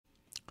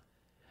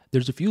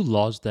There's a few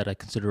laws that I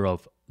consider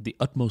of the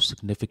utmost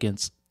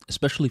significance,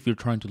 especially if you're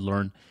trying to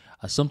learn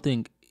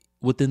something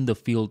within the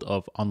field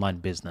of online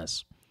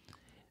business.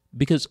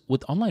 Because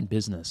with online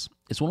business,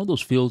 it's one of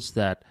those fields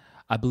that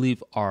I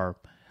believe are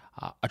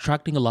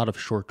attracting a lot of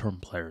short-term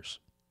players.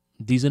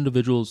 These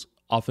individuals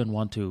often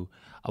want to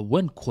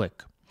win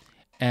quick,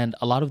 and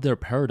a lot of their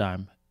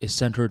paradigm is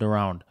centered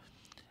around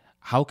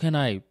how can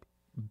I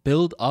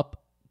build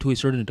up to a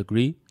certain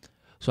degree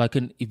so I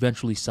can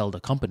eventually sell the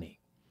company.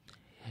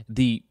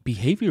 The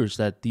behaviors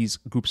that these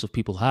groups of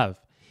people have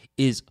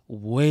is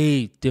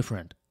way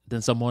different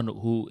than someone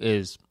who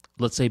is,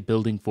 let's say,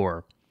 building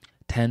for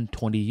 10,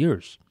 20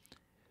 years.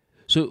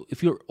 So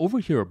if you're over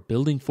here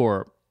building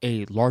for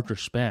a larger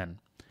span,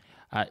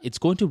 it's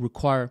going to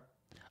require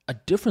a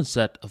different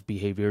set of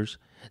behaviors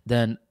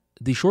than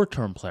the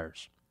short-term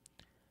players.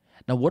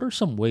 Now, what are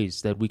some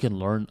ways that we can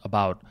learn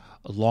about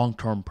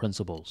long-term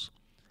principles?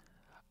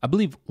 I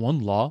believe one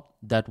law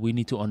that we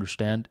need to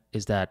understand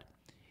is that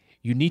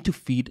you need to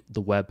feed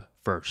the web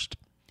first.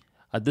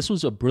 This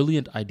was a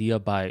brilliant idea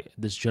by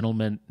this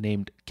gentleman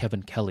named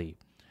Kevin Kelly,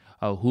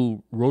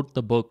 who wrote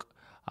the book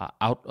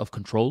Out of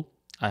Control.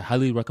 I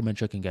highly recommend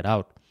checking it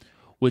out,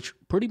 which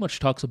pretty much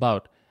talks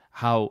about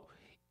how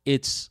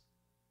it's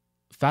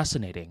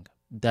fascinating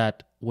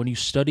that when you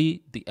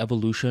study the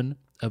evolution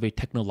of a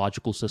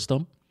technological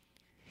system,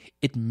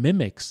 it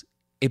mimics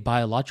a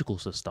biological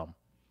system.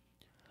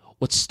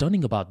 What's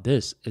stunning about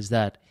this is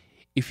that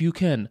if you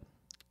can,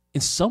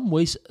 in some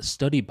ways,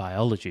 study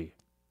biology,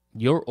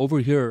 you're over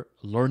here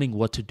learning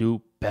what to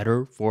do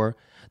better for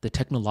the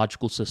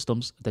technological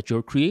systems that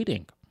you're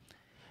creating.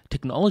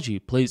 Technology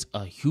plays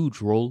a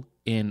huge role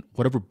in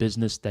whatever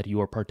business that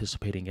you are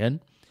participating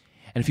in.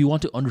 And if you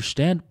want to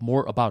understand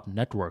more about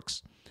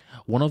networks,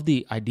 one of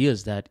the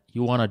ideas that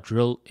you want to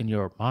drill in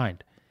your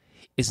mind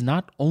is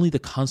not only the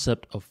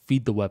concept of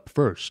feed the web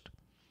first,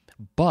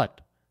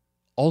 but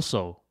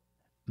also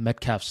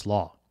Metcalfe's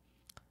law.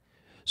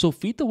 So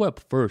feed the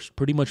web first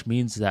pretty much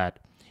means that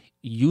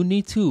you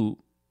need to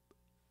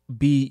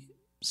be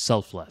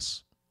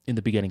selfless in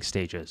the beginning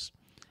stages.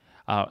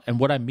 And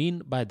what I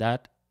mean by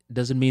that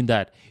doesn't mean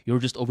that you're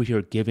just over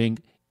here giving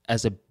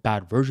as a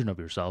bad version of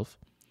yourself.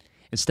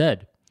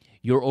 Instead,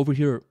 you're over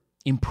here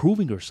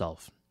improving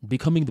yourself,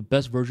 becoming the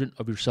best version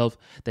of yourself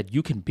that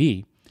you can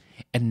be.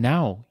 And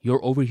now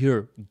you're over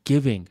here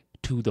giving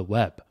to the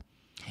web.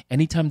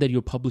 Anytime that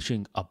you're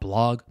publishing a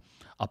blog,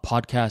 a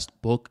podcast,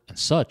 book, and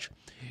such,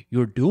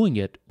 you're doing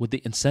it with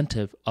the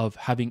incentive of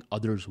having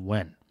others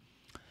win.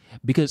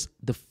 Because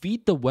the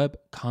feed the web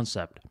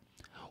concept,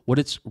 what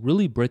it's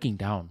really breaking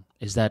down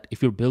is that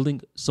if you're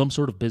building some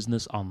sort of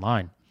business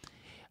online,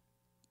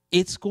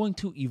 it's going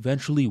to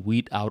eventually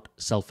weed out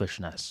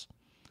selfishness.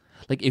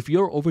 Like if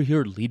you're over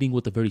here leading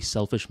with a very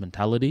selfish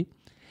mentality,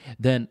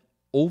 then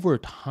over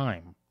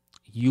time,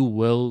 you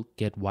will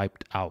get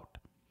wiped out.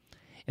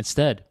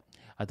 Instead,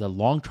 the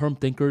long-term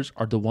thinkers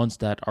are the ones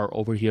that are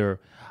over here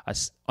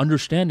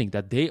understanding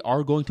that they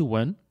are going to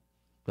win,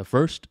 but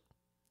first,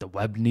 the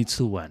web needs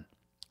to win.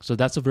 So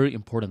that's a very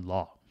important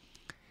law.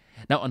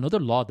 Now, another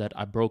law that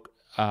I broke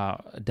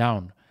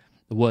down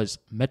was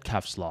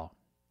Metcalfe's law.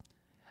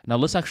 Now,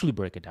 let's actually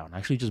break it down. I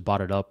actually just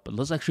brought it up, but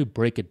let's actually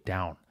break it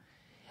down.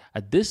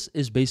 This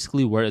is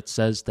basically where it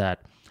says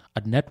that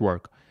a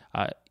network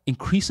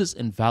increases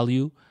in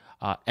value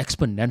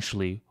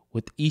exponentially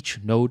with each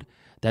node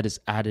that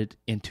is added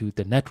into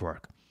the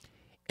network.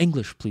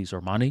 English, please,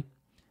 Armani.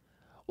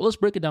 Well, let's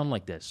break it down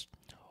like this.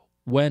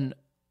 When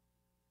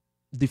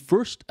the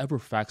first ever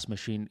fax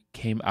machine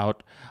came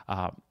out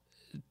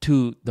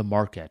to the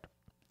market,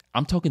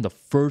 I'm talking the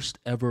first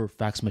ever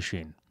fax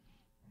machine.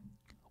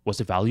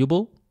 Was it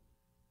valuable?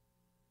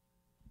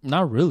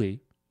 Not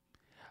really.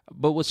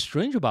 But what's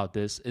strange about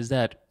this is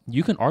that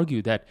you can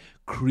argue that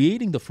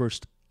creating the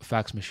first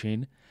fax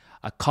machine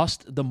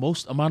cost the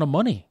most amount of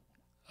money.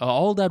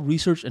 All that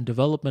research and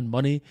development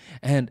money,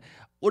 and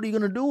what are you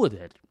going to do with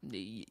it?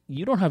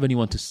 You don't have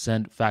anyone to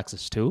send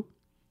faxes to.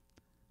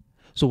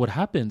 So what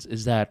happens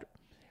is that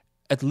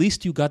at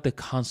least you got the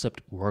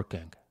concept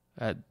working.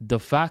 The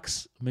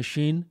fax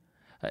machine,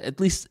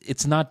 at least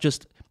it's not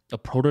just a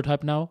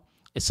prototype now,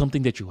 it's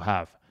something that you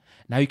have.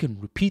 Now you can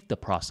repeat the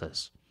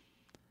process.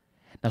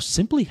 Now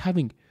simply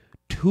having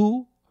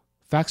 2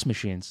 fax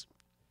machines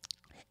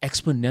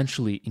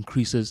exponentially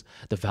increases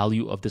the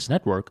value of this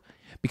network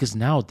because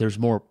now there's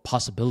more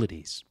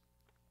possibilities.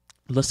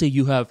 Let's say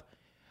you have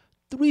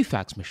 3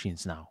 fax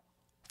machines now,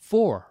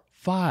 4,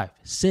 5,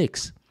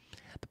 6.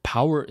 The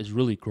power is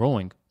really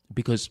growing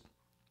because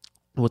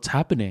what's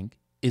happening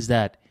is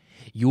that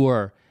you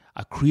are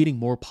creating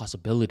more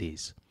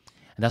possibilities.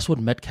 And that's what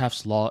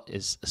Metcalfe's law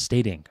is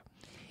stating.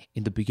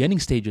 In the beginning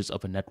stages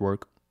of a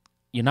network,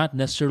 you're not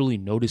necessarily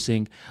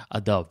noticing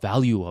the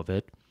value of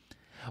it,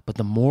 but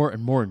the more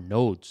and more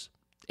nodes,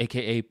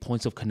 aka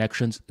points of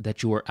connections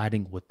that you are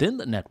adding within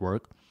the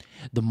network,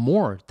 the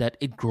more that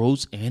it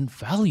grows in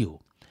value.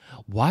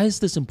 Why is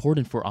this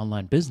important for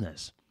online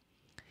business?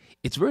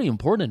 It's very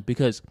important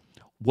because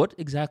what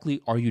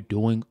exactly are you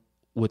doing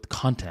with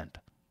content?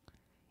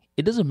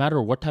 it doesn't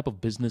matter what type of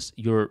business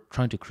you're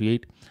trying to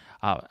create,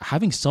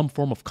 having some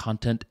form of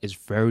content is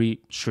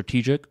very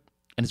strategic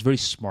and it's very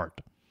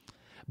smart,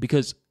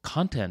 because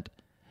content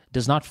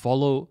does not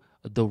follow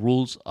the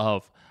rules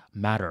of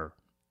matter,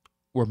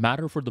 where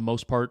matter, for the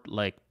most part,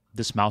 like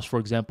this mouse, for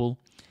example,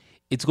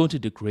 it's going to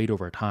degrade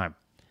over time.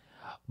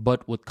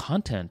 But with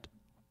content,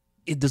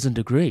 it doesn't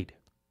degrade.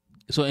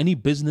 So any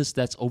business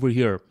that's over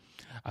here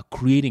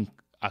creating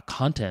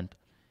content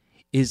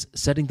is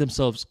setting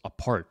themselves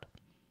apart.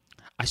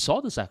 I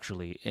saw this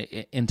actually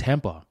in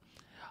Tampa.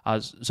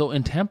 So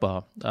in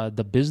Tampa,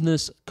 the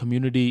business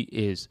community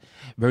is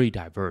very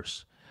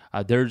diverse.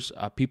 There's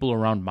people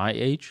around my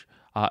age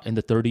in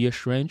the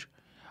 30-ish range.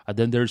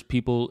 Then there's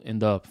people in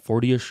the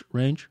 40-ish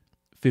range,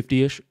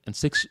 50-ish, and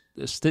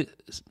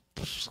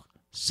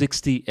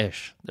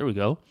 60-ish. There we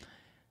go.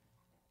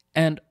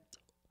 And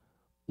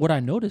what I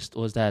noticed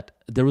was that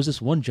there was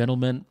this one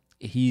gentleman,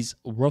 he's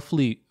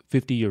roughly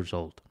 50 years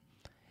old.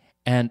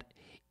 And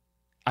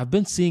I've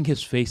been seeing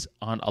his face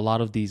on a lot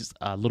of these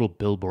little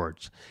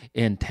billboards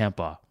in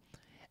Tampa.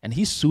 And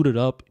he's suited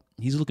up,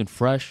 he's looking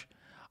fresh.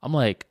 I'm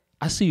like,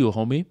 I see you,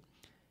 homie.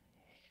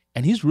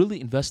 And he's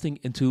really investing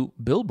into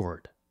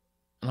billboard.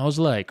 And I was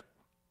like,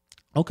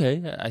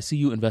 okay, I see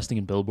you investing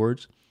in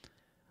billboards.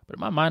 But in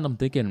my mind, I'm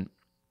thinking,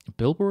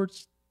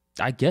 billboards,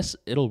 I guess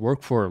it'll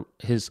work for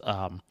his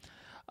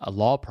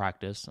law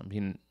practice. I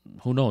mean,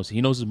 who knows?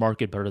 He knows his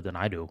market better than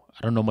I do.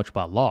 I don't know much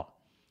about law.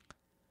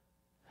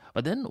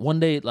 But then one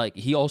day, like,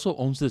 he also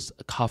owns this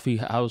coffee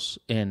house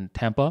in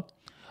Tampa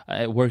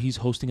where he's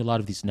hosting a lot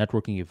of these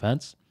networking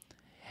events.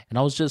 And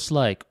I was just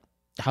like,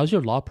 how's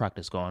your law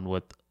practice going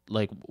with,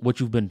 like, what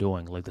you've been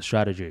doing, like the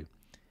strategy?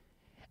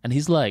 And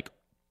he's like,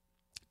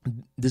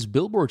 this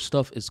billboard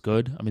stuff is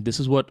good. I mean, this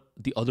is what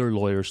the other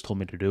lawyers told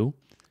me to do.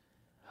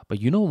 But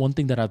you know, one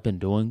thing that I've been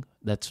doing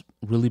that's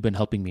really been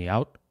helping me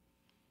out?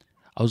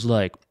 I was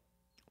like,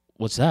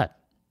 what's that?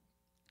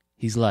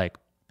 He's like,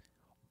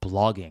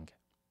 blogging.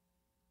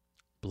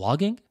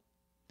 Blogging?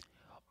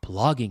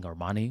 Blogging,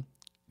 Armani.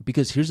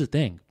 Because here's the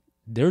thing.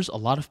 There's a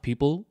lot of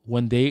people,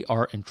 when they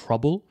are in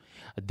trouble,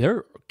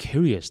 they're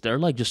curious. They're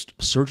like just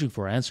searching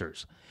for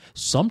answers.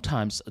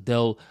 Sometimes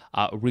they'll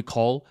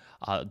recall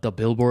the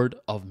billboard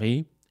of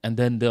me, and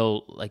then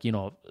they'll, like, you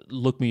know,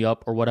 look me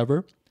up or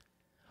whatever.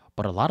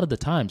 But a lot of the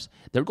times,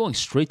 they're going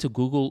straight to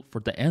Google for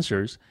the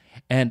answers,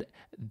 and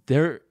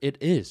there it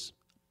is,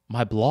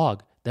 my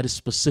blog that is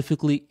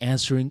specifically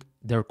answering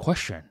their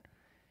question.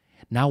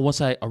 Now, once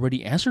I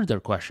already answered their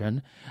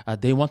question,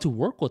 they want to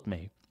work with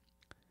me.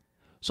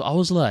 So I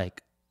was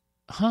like,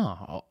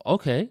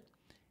 okay.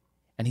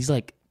 And he's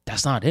like,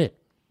 that's not it.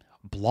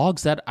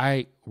 Blogs that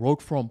I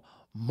wrote from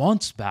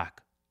months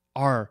back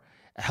are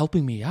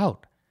helping me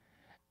out.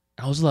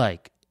 And I was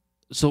like,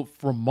 so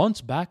from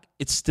months back,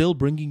 it's still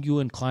bringing you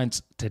in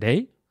clients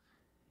today?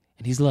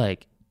 And he's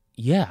like,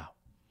 yeah.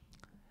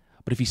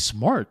 But if he's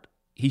smart,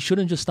 he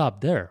shouldn't just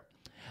stop there.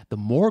 The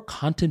more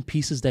content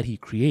pieces that he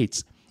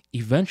creates,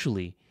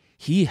 eventually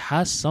he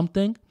has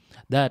something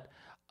that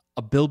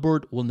a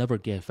billboard will never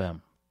give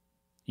him.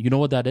 You know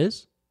what that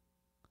is?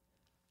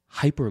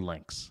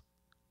 Hyperlinks.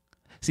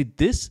 See,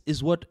 this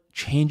is what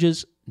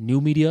changes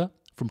new media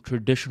from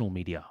traditional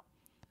media.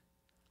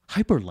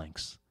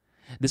 Hyperlinks.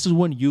 This is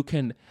when you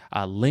can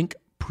link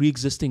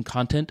pre-existing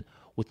content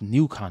with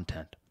new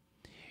content.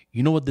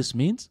 You know what this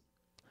means?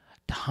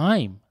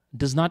 Time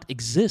does not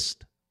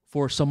exist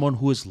for someone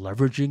who is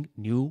leveraging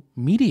new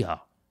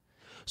media.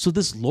 So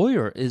this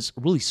lawyer is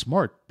really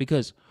smart,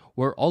 because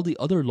where all the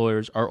other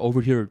lawyers are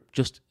over here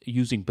just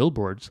using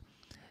billboards,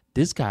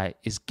 this guy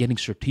is getting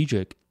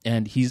strategic,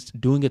 and he's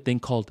doing a thing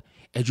called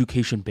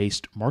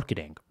education-based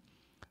marketing.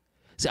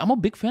 See, I'm a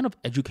big fan of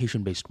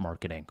education-based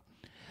marketing.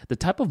 The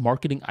type of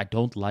marketing I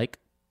don't like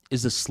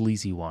is the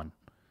sleazy one.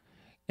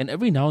 And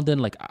every now and then,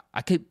 like,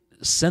 I could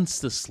sense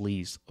the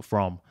sleaze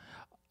from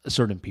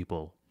certain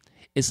people.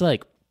 It's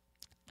like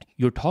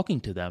you're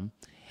talking to them,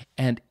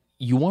 and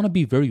you want to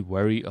be very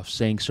wary of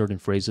saying certain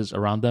phrases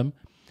around them,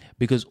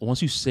 because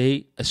once you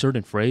say a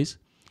certain phrase,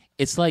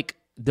 it's like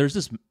there's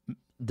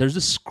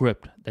this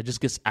script that just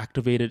gets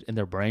activated in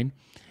their brain,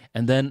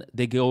 and then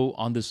they go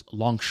on this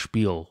long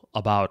spiel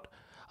about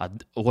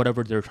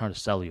whatever they're trying to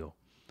sell you.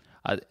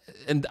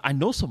 And I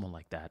know someone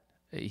like that.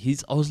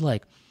 I was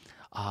like,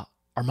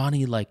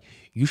 Armani, like,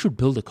 you should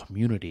build a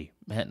community,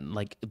 man.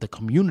 Like, the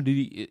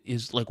community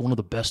is like one of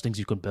the best things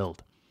you can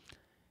build.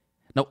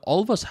 Now,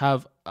 all of us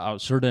have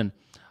certain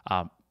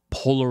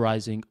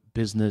polarizing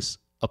business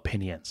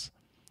opinions.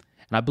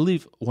 And I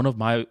believe one of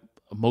my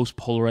most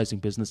polarizing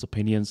business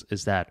opinions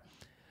is that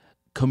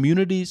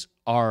communities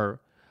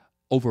are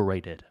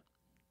overrated.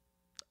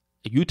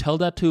 You tell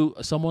that to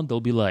someone,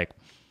 they'll be like,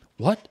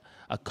 what?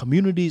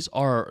 Communities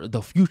are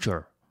the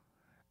future.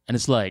 And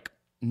it's like,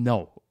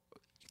 no.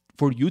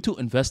 For you to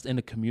invest in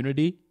a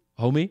community,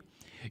 homie,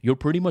 you're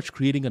pretty much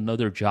creating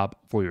another job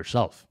for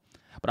yourself.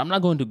 But I'm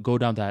not going to go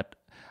down that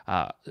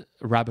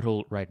rabbit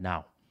hole right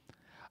now.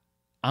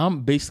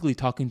 I'm basically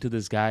talking to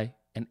this guy,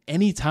 and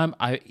anytime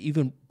I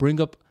even bring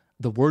up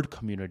the word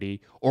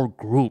community or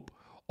group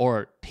or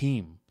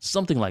team,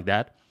 something like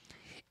that.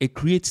 It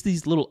creates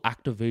these little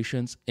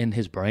activations in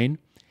his brain,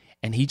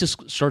 and he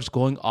just starts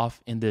going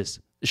off in this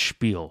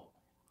spiel.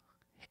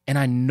 And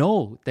I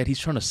know that he's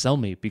trying to sell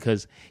me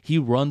because he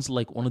runs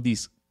like one of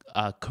these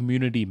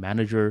community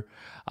managerial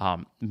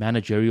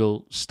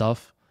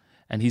stuff,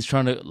 and he's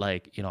trying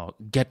to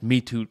get me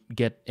to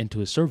get into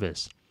his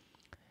service.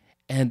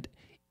 And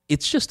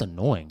it's just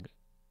annoying.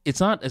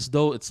 It's not as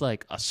though it's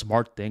like a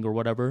smart thing or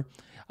whatever.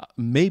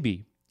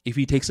 Maybe if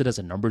he takes it as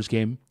a numbers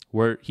game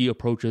where he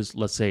approaches,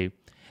 let's say,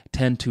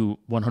 10 to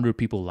 100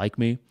 people like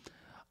me,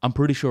 I'm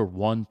pretty sure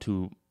 1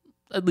 to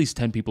at least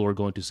 10 people are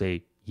going to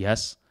say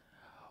yes.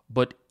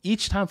 But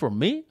each time for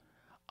me,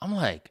 I'm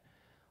like,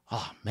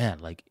 oh man,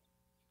 like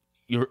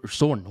you're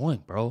so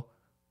annoying, bro.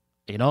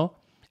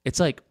 It's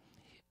like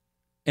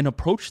an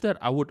approach that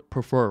I would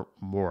prefer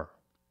more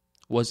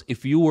was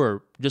if you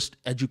were just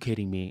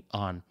educating me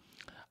on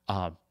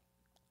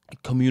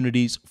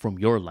communities from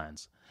your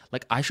lens.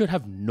 Like I should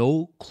have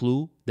no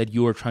clue that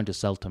you are trying to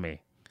sell to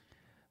me.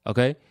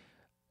 Okay?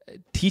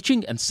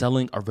 Teaching and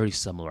selling are very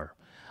similar.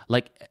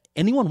 Like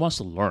anyone wants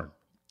to learn.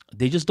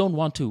 They just don't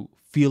want to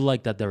feel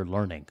like that they're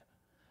learning.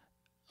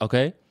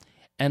 Okay?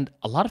 And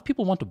a lot of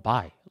people want to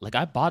buy. Like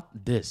I bought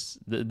this.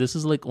 This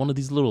is like one of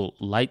these little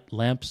light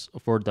lamps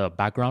for the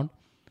background.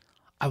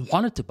 I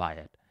wanted to buy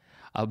it.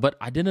 But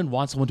I didn't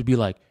want someone to be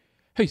like,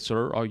 hey,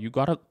 sir, you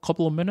got a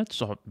couple of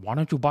minutes? Why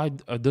don't you buy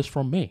this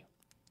from me?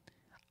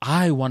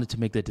 I wanted to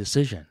make the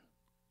decision.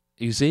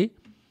 You see?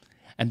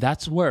 And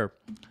that's where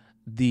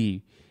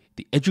the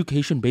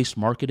education-based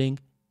marketing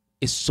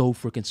is so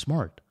freaking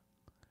smart.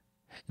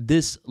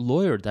 This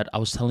lawyer that I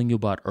was telling you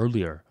about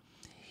earlier,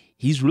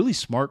 he's really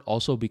smart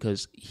also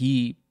because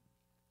he's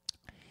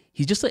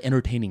just an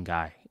entertaining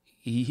guy.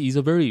 He's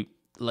a very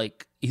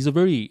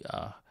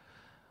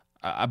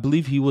I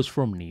believe he was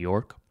from New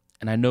York,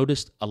 and I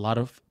noticed a lot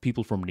of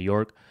people from New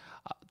York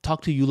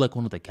talk to you like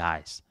one of the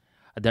guys.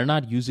 They're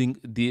not using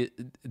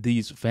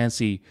these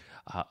fancy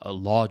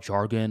law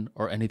jargon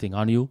or anything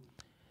on you.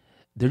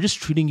 They're just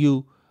treating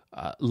you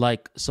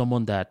like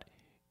someone that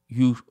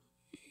you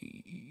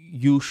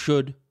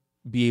should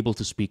be able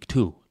to speak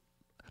to,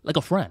 like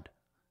a friend.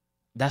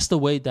 That's the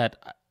way that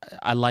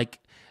I like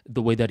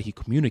the way that he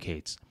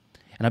communicates.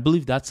 And I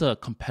believe that's a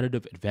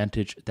competitive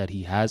advantage that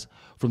he has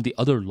from the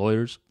other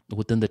lawyers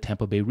within the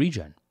Tampa Bay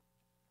region.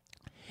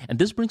 And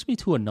this brings me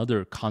to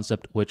another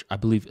concept which I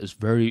believe is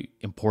very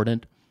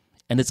important,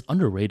 and it's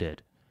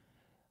underrated.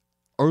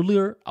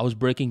 Earlier, I was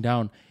breaking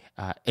down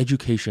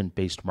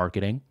education-based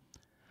marketing,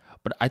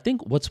 but I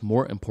think what's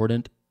more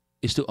important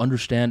is to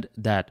understand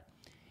that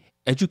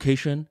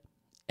education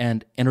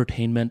and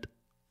entertainment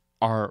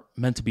are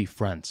meant to be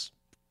friends,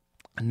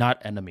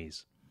 not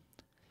enemies.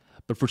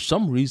 But for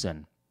some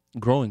reason,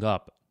 growing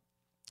up,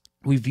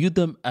 we viewed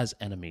them as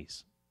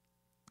enemies.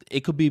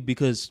 It could be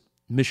because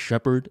Miss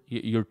Shepard,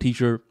 your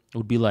teacher,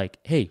 would be like,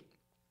 hey,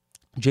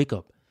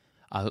 Jacob,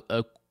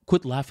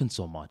 quit laughing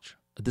so much.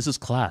 This is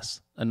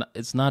class, and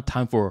it's not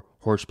time for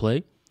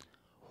horseplay.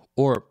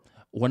 Or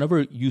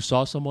whenever you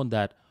saw someone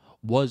that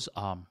was,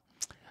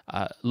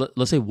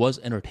 let's say, was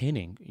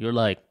entertaining, you're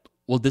like,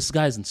 well, this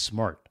guy isn't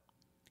smart.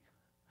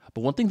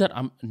 But one thing that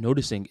I'm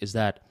noticing is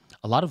that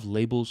a lot of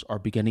labels are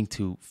beginning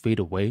to fade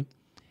away,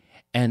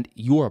 and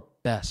you are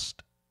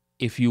best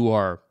if you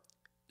are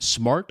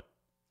smart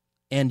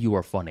and you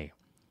are funny.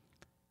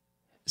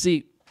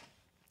 See,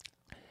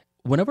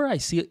 whenever I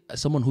see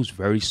someone who's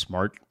very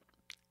smart,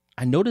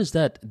 I notice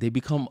that they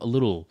become a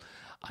little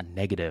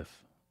negative.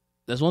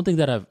 That's one thing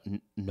that I've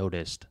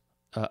noticed.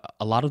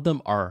 A lot of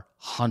them are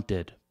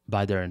haunted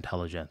by their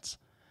intelligence.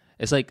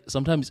 It's like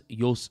sometimes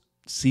you'll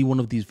see one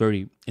of these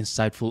very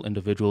insightful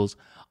individuals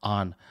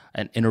on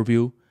an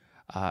interview,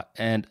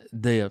 and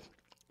the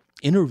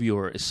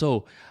interviewer is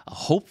so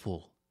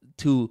hopeful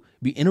to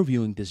be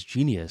interviewing this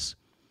genius.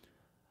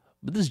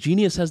 But this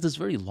genius has this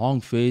very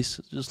long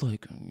face, just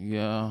like,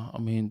 yeah, I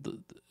mean,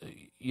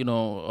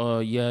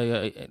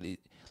 yeah,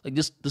 like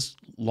this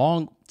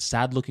long,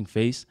 sad-looking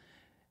face.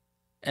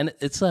 And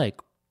it's like,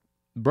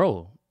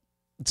 bro,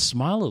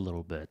 smile a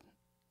little bit,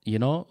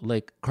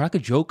 like crack a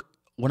joke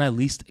when I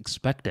least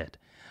expect it.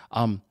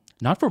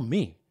 Not for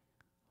me,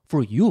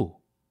 for you.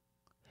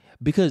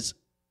 Because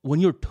when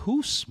you're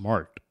too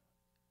smart,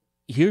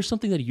 here's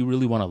something that you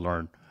really want to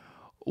learn.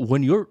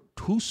 When you're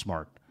too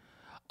smart,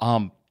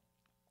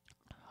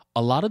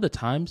 a lot of the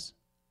times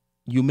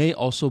you may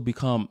also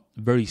become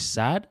very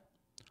sad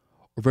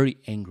or very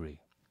angry.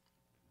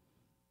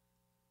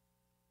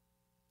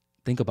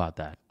 Think about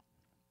that.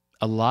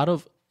 A lot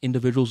of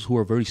individuals who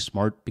are very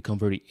smart become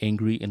very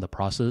angry in the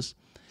process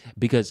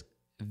because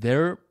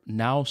they're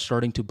now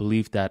starting to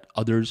believe that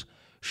others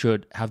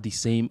should have the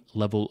same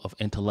level of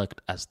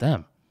intellect as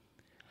them.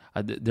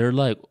 They're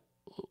like,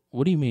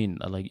 what do you mean?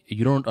 Like,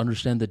 you don't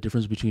understand the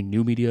difference between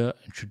new media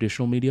and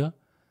traditional media?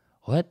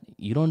 What?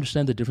 You don't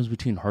understand the difference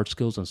between hard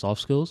skills and soft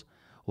skills?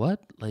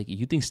 What? Like,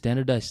 you think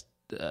standardized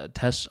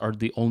tests are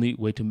the only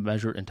way to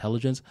measure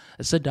intelligence?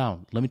 Sit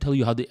down. Let me tell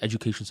you how the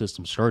education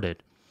system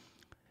started.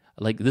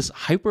 Like this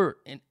hyper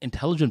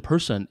intelligent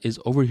person is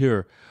over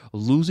here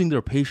losing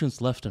their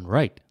patience left and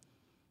right,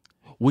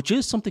 which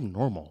is something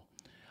normal.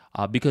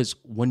 Because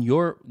when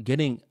you're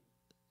getting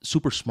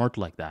super smart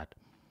like that,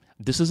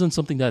 this isn't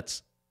something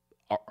that's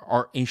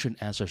our ancient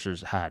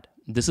ancestors had.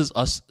 This is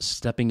us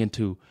stepping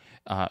into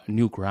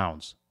new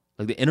grounds.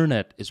 Like the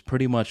internet is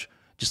pretty much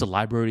just a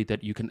library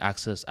that you can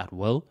access at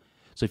will.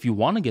 So if you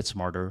want to get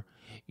smarter,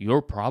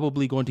 you're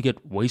probably going to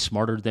get way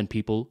smarter than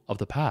people of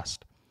the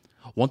past.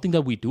 One thing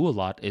that we do a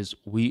lot is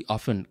we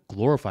often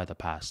glorify the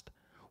past.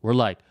 We're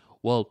like,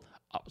 well,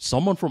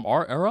 someone from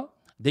our era,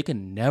 they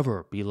can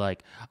never be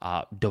like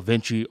Da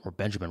Vinci or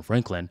Benjamin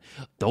Franklin.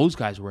 Those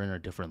guys were in a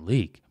different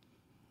league.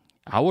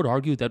 I would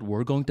argue that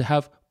we're going to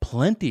have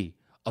plenty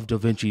of Da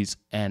Vinci's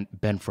and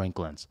Ben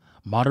Franklin's,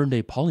 modern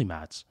day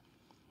polymaths.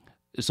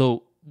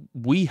 So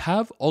we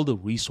have all the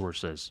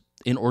resources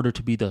in order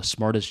to be the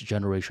smartest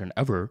generation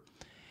ever.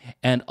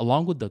 And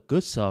along with the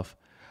good stuff,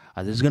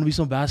 there's going to be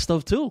some bad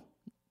stuff too.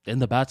 And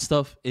the bad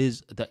stuff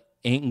is the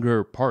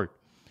anger part,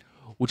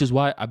 which is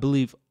why I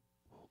believe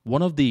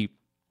one of the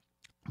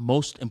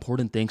most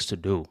important things to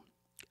do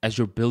as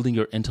you're building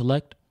your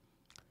intellect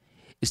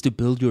is to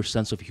build your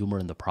sense of humor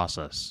in the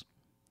process.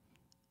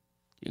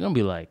 You're going to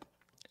be like,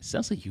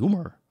 sense of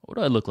humor? What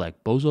do I look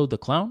like? Bozo the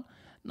clown?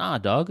 Nah,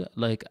 dog.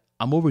 Like,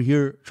 I'm over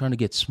here trying to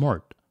get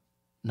smart,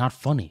 not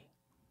funny.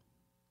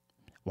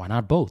 Why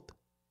not both?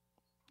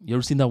 You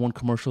ever seen that one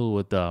commercial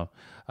with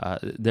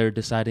they're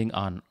deciding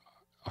on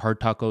hard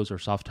tacos or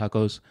soft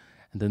tacos,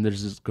 and then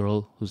there's this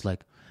girl who's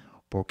like,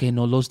 ¿Por qué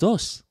no los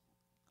dos?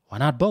 Why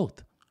not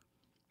both?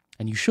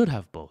 And you should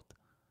have both.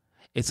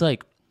 It's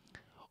like,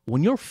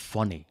 when you're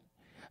funny,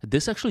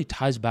 this actually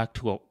ties back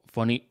to a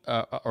funny,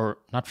 or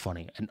not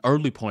funny, an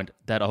early point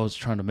that I was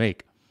trying to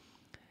make.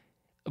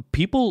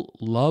 People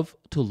love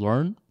to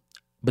learn,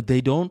 but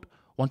they don't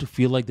want to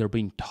feel like they're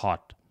being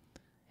taught.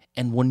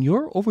 And when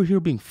you're over here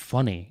being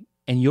funny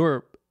and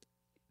you're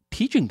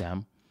teaching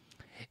them,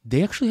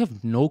 they actually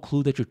have no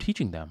clue that you're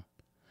teaching them.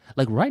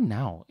 Like right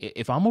now,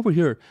 if I'm over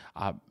here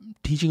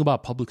teaching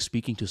about public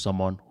speaking to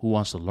someone who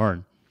wants to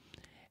learn,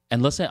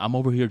 and let's say I'm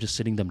over here just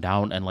sitting them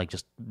down and like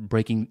just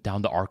breaking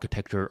down the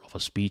architecture of a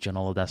speech and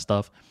all of that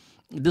stuff,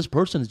 this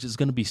person is just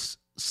going to be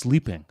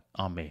sleeping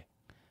on me.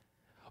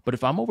 But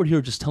if I'm over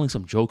here just telling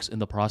some jokes in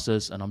the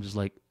process and I'm just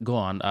like, go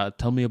on,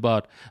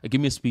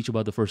 give me a speech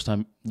about the first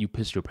time you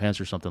pissed your pants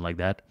or something like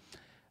that,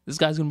 this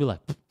guy's going to be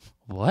like,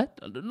 what?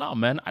 No,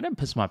 man, I didn't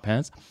piss my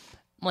pants.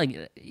 I'm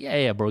like,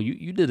 yeah, bro,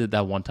 you did it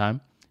that one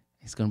time.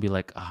 He's going to be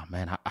like, oh,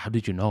 man, how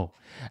did you know?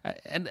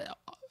 And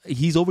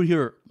he's over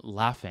here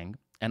laughing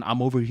and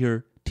I'm over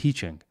here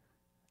teaching,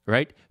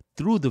 right?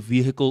 Through the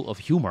vehicle of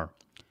humor.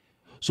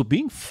 So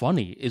being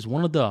funny is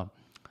one of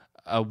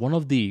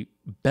the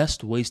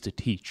best ways to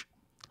teach.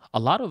 A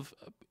lot of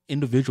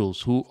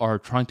individuals who are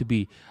trying to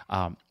be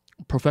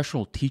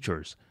professional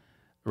teachers,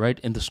 right,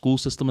 in the school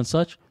system and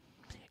such,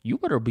 you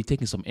better be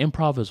taking some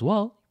improv as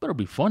well. You better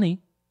be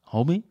funny,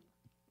 homie.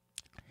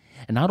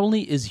 And not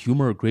only is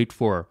humor great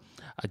for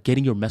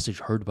getting your message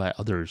heard by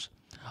others,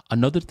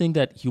 another thing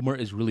that humor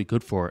is really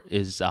good for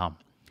is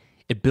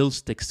it builds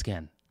thick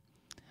skin.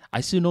 I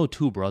used to know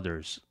two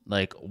brothers.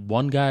 Like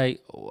one guy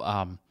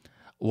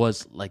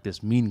was like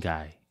this mean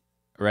guy,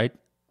 right?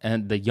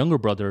 And the younger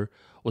brother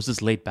was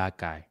this laid back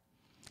guy.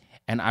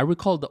 And I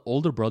recall the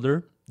older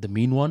brother, the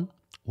mean one,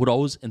 would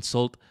always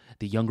insult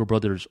the younger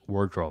brother's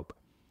wardrobe.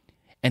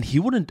 And he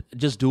wouldn't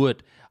just do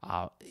it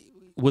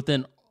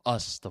within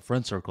us, the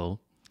friend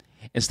circle.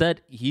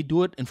 Instead, he'd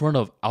do it in front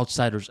of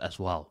outsiders as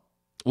well,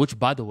 which,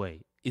 by the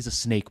way, is a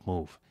snake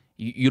move.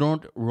 You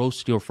don't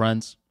roast your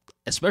friends,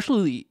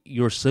 especially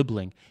your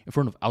sibling, in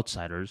front of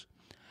outsiders,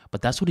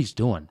 but that's what he's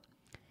doing.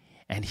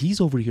 And he's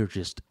over here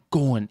just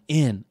going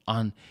in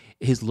on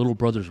his little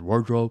brother's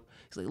wardrobe.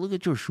 He's like, look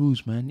at your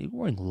shoes, man. You're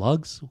wearing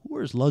lugs. Who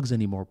wears lugs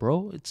anymore,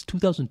 bro? It's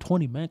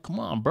 2020, man. Come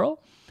on, bro.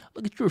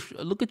 Look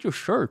at your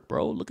shirt,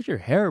 bro. Look at your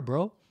hair,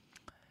 bro.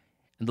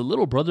 And the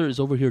little brother is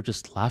over here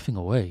just laughing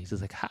away. He's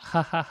just like, ha,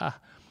 ha, ha, ha.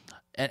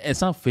 And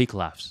it's not fake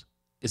laughs.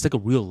 It's like a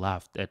real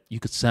laugh that you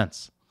could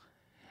sense.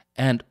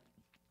 And,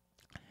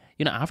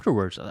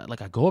 afterwards,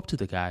 like I go up to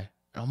the guy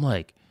and I'm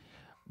like,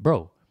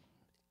 bro,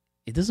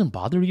 it doesn't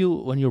bother you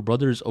when your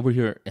brother's over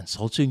here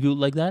insulting you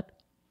like that?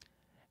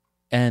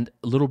 And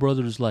little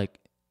brother's like,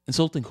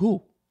 insulting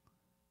who?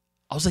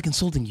 I was like,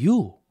 insulting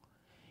you.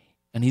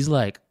 And he's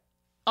like,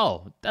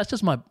 oh, that's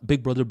just my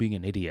big brother being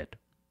an idiot.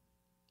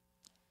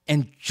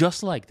 And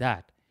just like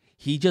that,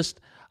 he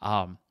just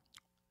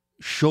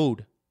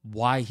showed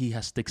why he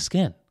has thick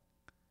skin.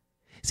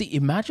 See,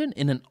 imagine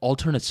in an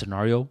alternate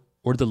scenario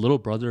where the little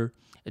brother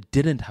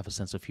didn't have a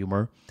sense of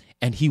humor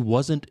and he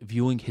wasn't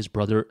viewing his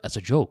brother as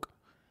a joke.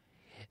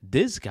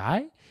 This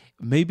guy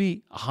may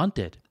be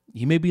haunted.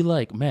 He may be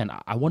like, man,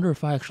 I wonder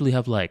if I actually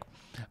have like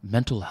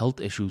mental health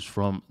issues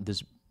from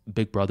this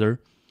big brother.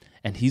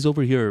 And he's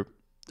over here,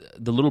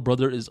 the little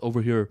brother is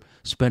over here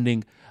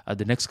spending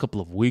the next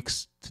couple of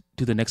weeks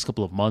to the next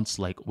couple of months,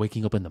 like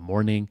waking up in the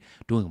morning,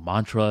 doing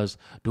mantras,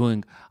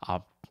 doing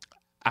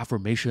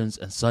affirmations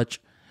and such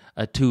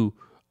to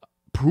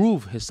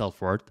prove his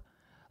self-worth.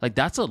 Like,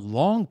 that's a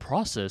long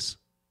process,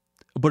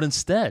 but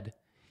instead,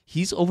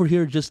 he's over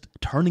here just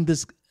turning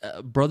this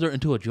brother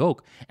into a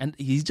joke, and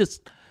he's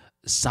just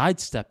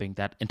sidestepping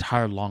that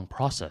entire long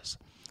process.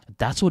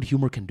 That's what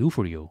humor can do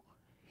for you.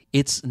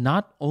 It's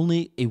not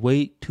only a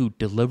way to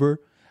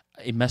deliver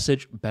a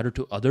message better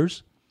to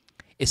others,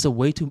 it's a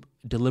way to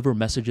deliver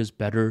messages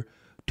better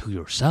to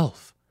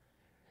yourself.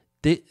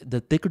 The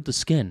thicker the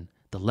skin,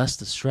 the less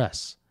the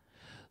stress.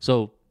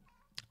 So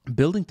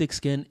building thick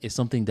skin is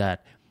something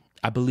that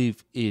I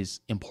believe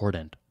is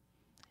important.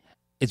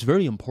 It's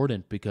very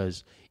important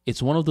because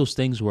it's one of those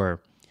things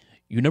where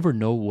you never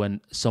know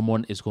when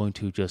someone is going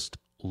to just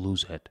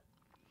lose it.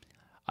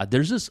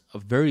 There's this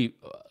very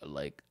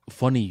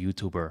funny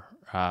YouTuber.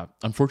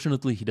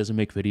 Unfortunately, he doesn't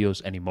make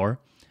videos anymore.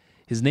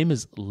 His name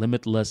is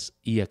Limitless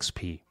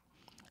EXP.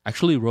 I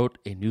actually wrote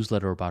a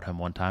newsletter about him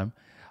one time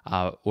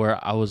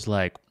where I was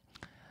like,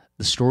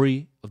 the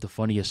story of the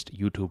funniest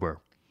YouTuber.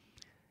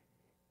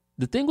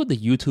 The thing with the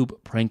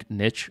YouTube prank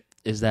niche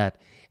is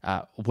that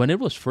when it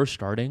was first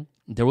starting,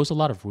 there was a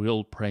lot of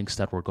real pranks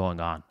that were going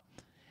on.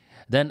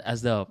 Then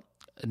as the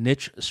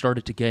niche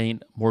started to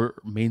gain more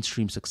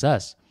mainstream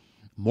success,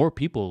 more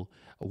people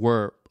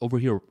were over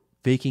here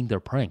faking their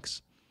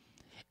pranks.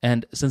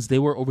 And since they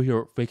were over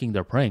here faking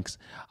their pranks,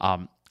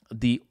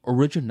 the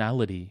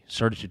originality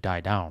started to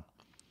die down.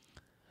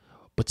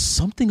 But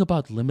something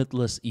about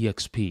Limitless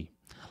EXP,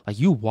 like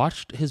you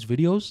watched his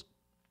videos,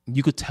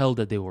 you could tell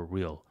that they were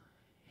real.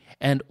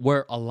 And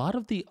where a lot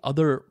of the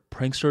other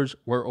pranksters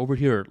were over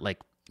here like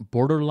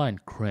borderline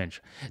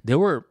cringe, they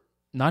were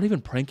not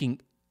even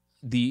pranking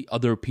the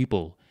other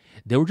people.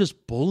 They were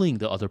just bullying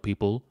the other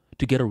people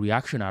to get a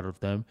reaction out of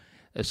them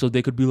so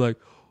they could be like,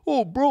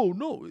 oh, bro,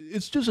 no,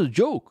 it's just a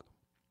joke.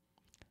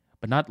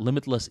 But not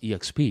Limitless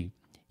EXP.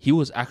 He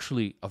was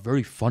actually a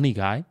very funny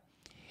guy,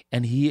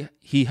 and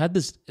he had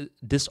this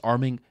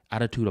disarming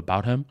attitude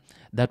about him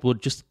that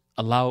would just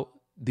allow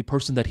the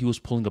person that he was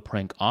pulling a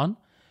prank on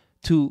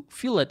to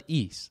feel at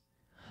ease.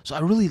 So I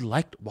really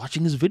liked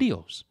watching his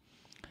videos.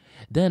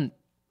 Then,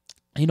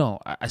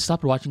 I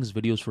stopped watching his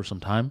videos for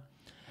some time,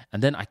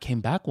 and then I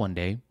came back one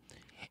day,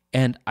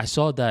 and I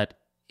saw that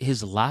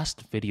his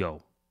last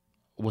video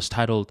was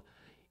titled,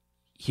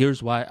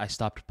 "Here's Why I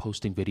Stopped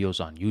Posting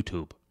Videos on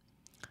YouTube."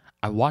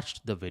 I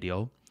watched the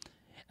video,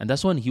 and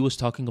that's when he was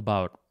talking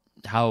about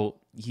how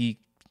he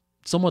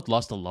somewhat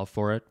lost a love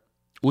for it,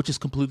 which is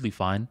completely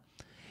fine.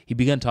 He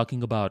began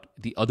talking about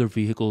the other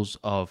vehicles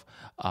of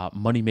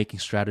money-making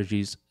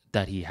strategies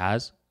that he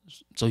has.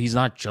 So he's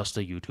not just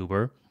a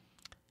YouTuber.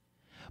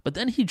 But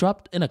then he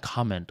dropped in a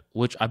comment,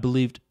 which I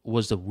believed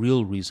was the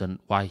real reason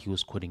why he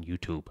was quitting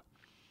YouTube.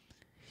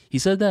 He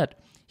said that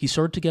he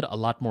started to get a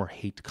lot more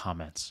hate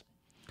comments.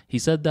 He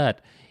said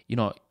that,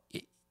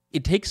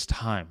 it takes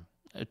time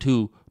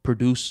to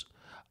produce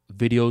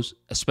videos,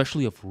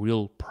 especially of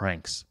real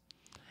pranks.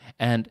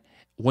 And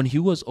when he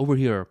was over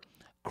here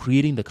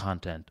creating the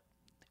content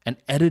and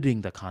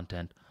editing the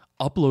content,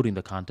 uploading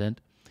the content,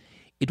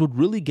 it would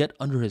really get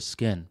under his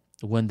skin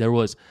when there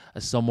was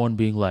someone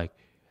being like,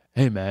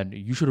 hey man,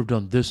 you should have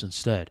done this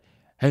instead.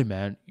 Hey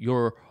man,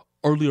 your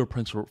earlier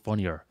pranks were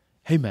funnier.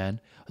 Hey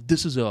man,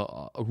 this is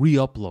a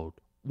re-upload.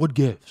 What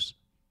gives?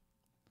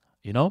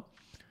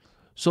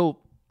 So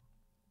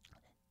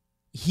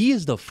he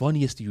is the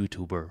funniest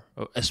YouTuber,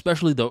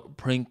 especially the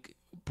prankster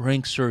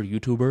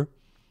YouTuber.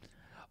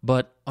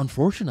 But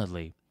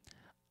unfortunately,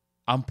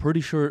 I'm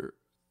pretty sure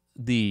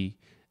the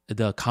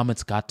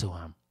comments got to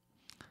him.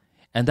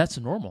 And that's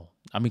normal.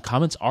 I mean,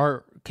 comments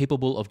are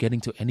capable of getting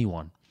to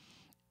anyone.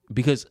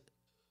 Because,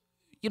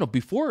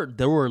 before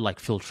there were like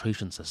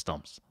filtration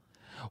systems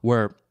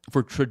where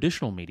for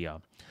traditional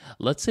media,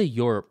 let's say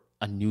you're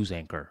a news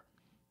anchor.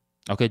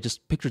 Okay,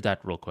 just picture that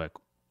real quick.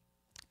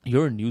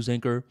 You're a news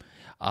anchor.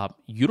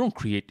 You don't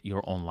create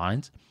your own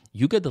lines.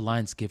 You get the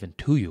lines given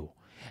to you.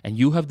 And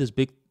you have this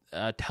big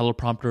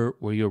teleprompter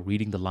where you're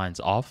reading the lines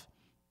off.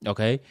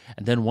 Okay.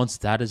 And then once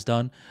that is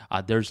done,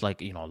 there's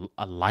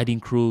a lighting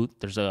crew.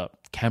 There's a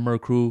camera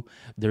crew.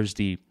 There's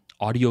the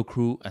audio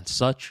crew and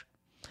such.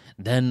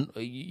 Then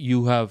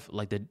you have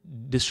like the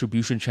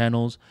distribution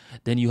channels.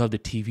 Then you have the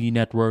TV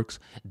networks.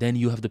 Then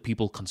you have the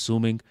people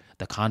consuming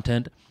the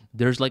content.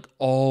 There's like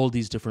all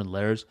these different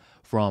layers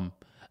from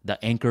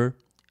the anchor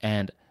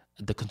and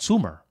the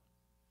consumer,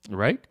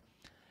 right?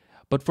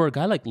 But for a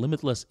guy like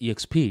Limitless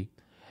EXP,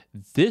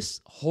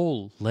 this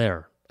whole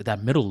layer,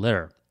 that middle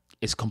layer,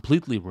 is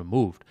completely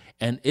removed,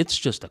 and it's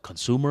just a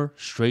consumer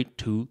straight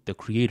to the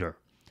creator.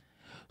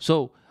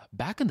 So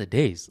back in the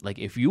days, like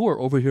if you were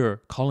over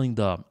here calling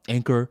the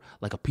anchor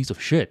like a piece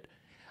of shit,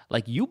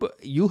 like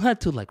you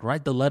had to like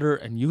write the letter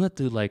and you had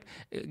to like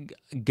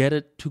get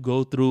it to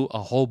go through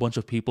a whole bunch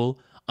of people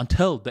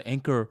until the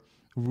anchor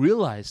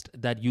realized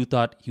that you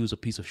thought he was a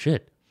piece of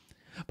shit.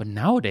 But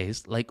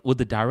nowadays, like with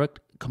the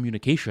direct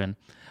communication,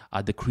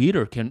 the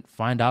creator can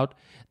find out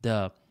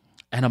the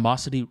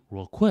animosity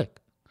real quick.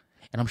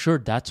 And I'm sure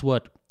that's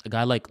what a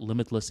guy like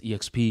Limitless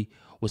EXP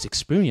was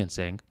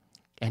experiencing,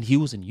 and he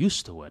wasn't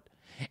used to it.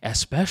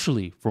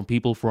 especially from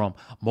people from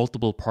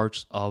multiple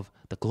parts of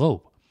the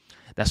globe.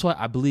 That's why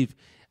I believe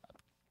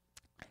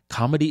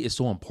comedy is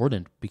so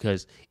important,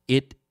 because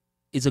it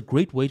is a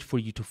great way for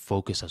you to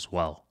focus as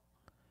well,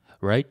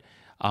 right?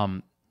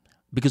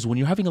 Because when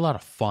you're having a lot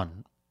of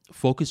fun,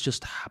 focus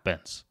just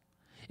happens.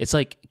 It's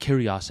like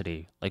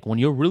curiosity. Like when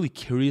you're really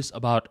curious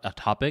about a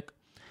topic,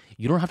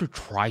 you don't have to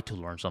try to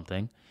learn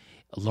something.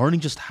 Learning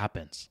just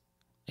happens,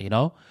 you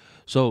know?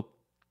 So,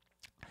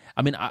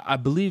 I mean, I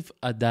believe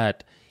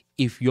that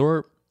if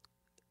you're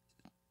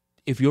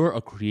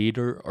a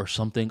creator or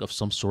something of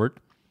some sort,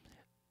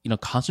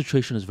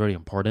 concentration is very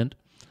important.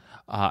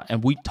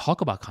 And we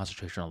talk about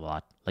concentration a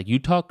lot. Like you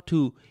talk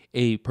to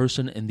a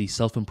person in the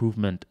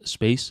self-improvement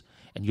space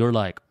and you're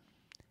like,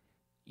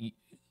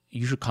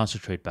 you should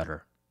concentrate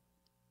better.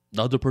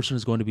 The other person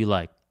is going to be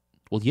like,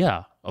 well,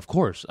 yeah, of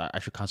course, I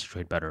should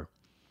concentrate better.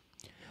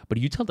 But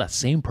you tell that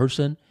same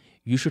person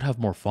you should have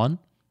more fun,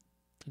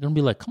 they're going to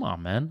be like, come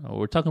on, man,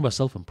 we're talking about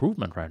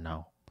self-improvement right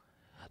now.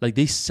 Like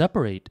they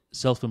separate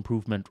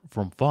self-improvement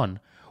from fun,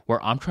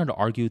 where I'm trying to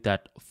argue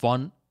that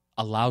fun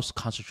allows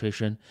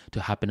concentration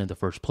to happen in the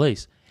first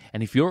place.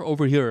 And if you're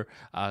over here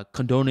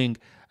condoning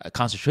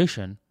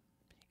concentration,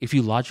 if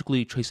you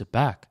logically trace it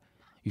back,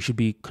 you should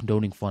be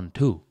condoning fun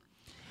too.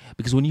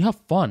 Because when you have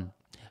fun,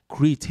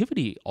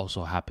 creativity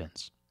also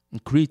happens.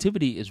 And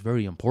creativity is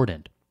very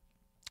important.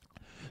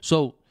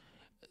 So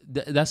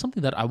that's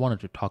something that I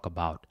wanted to talk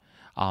about.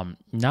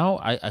 Now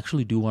I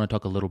actually do want to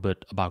talk a little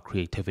bit about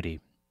creativity.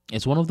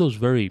 It's one of those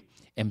very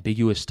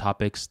ambiguous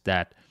topics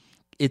that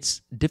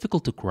it's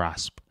difficult to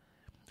grasp.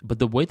 But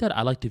the way that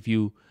I like to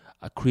view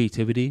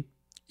creativity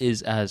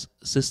is as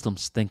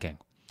systems thinking.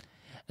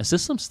 And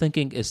systems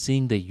thinking is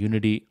seeing the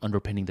unity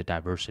underpinning the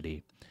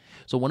diversity.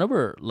 So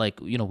whenever, we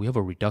have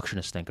a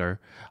reductionist thinker,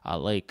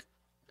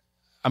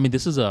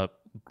 this is a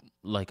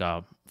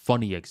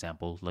funny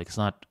example. Like it's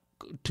not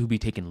to be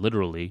taken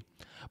literally,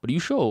 but you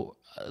show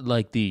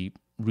the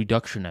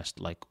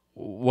reductionist,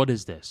 what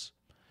is this?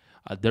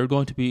 They're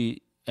going to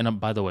be, and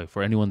by the way,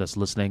 for anyone that's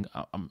listening,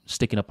 I'm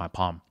sticking up my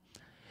palm.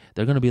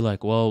 They're going to be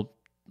like, well,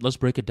 let's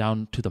break it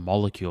down to the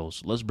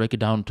molecules. Let's break it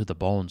down to the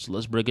bones.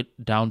 Let's break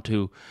it down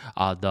to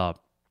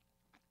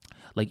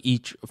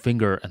each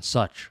finger and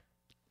such.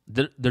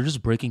 They're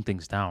just breaking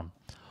things down.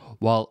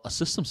 While a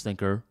systems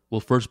thinker will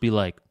first be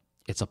like,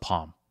 it's a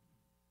palm.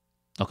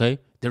 Okay?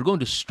 They're going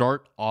to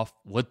start off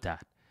with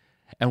that.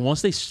 And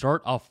once they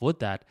start off with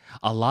that,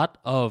 a lot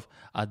of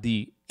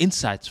the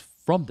insights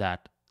from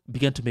that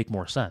begin to make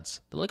more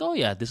sense. They're like, oh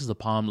yeah, this is a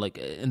palm.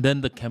 And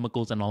then the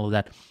chemicals and all of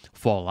that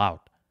fall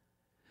out.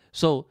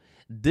 So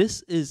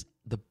this is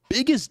the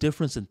biggest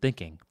difference in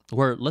thinking,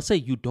 where let's say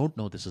you don't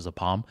know this is a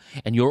palm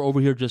and you're over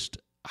here just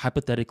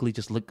hypothetically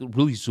just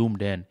really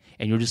zoomed in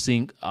and you're just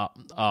seeing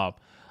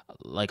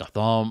like a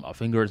thumb, a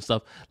finger and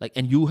stuff,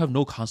 and you have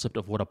no concept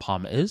of what a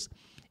palm is.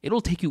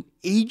 It'll take you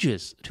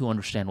ages to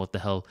understand what the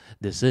hell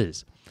this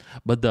is.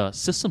 But the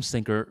systems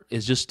thinker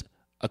is just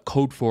a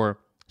code for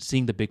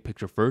seeing the big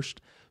picture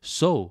first,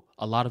 so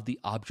a lot of the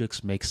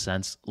objects make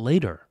sense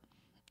later,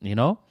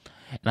 And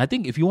I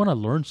think if you want to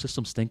learn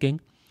systems thinking,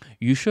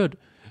 you should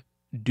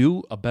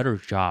do a better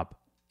job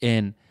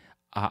in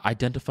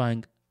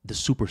identifying the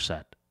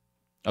superset.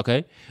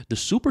 Okay? The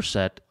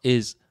superset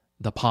is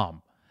the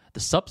palm. The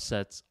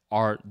subsets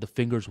are the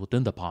fingers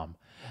within the palm.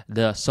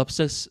 The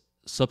subsets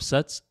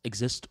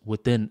exist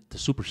within the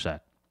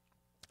superset.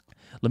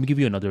 Let me give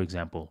you another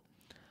example.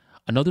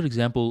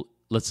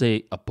 Let's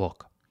say a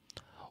book.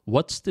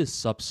 What's the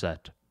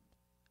subset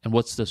and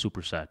what's the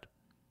superset?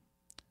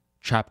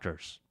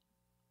 Chapters.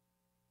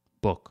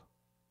 Book.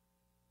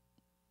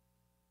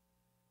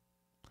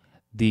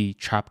 The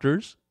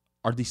chapters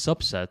are the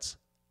subsets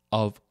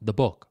of the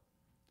book.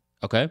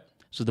 Okay?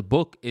 So the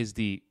book is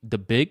the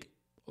big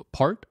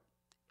part,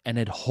 and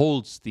it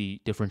holds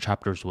the different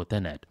chapters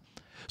within it.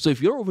 So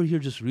if you're over here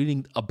just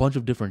reading a bunch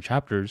of different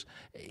chapters,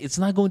 it's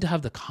not going to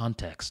have the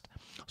context.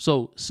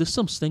 So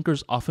systems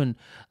thinkers often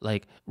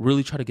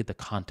really try to get the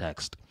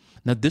context.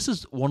 Now this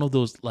is one of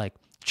those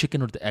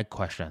chicken or the egg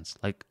questions.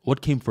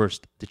 What came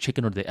first, the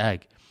chicken or the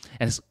egg?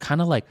 And it's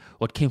kind of like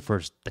what came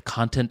first, the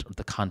content or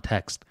the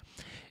context?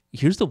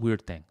 Here's the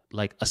weird thing.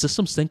 A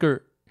systems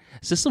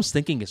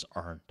thinking is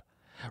earned,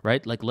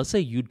 right? Let's say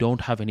you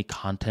don't have any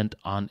content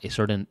on a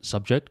certain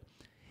subject.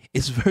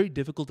 It's very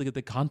difficult to get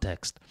the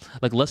context.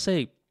 Let's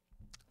say,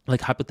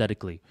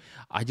 hypothetically,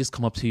 I just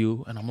come up to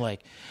you and I'm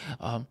like,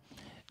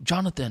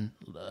 Jonathan,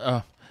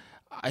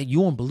 you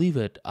won't believe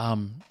it.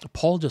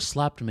 Paul just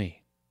slapped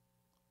me.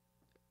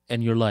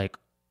 And you're like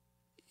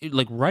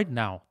right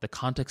now, the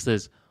context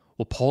is,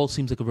 well, Paul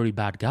seems like a very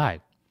bad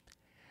guy.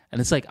 And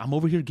it's I'm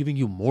over here giving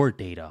you more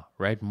data,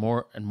 right?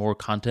 More and more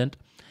content.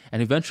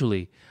 And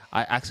eventually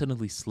I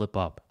accidentally slip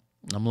up.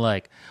 I'm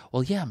like,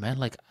 well, yeah,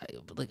 man,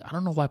 I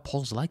don't know why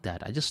Paul's like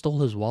that. I just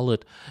stole his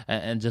wallet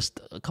and just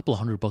a couple of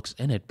 $100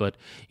 in it. But,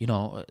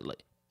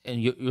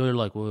 and you're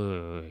like,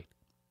 wait.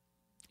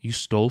 You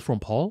stole from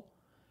Paul?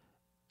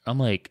 I'm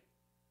like,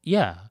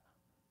 yeah.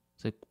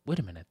 It's wait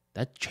a minute.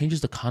 That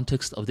changes the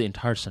context of the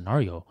entire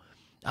scenario.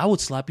 I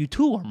would slap you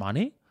too,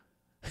 Armani.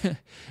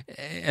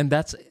 And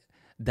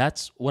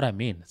that's what I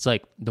mean. It's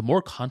like the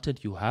more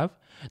content you have,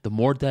 the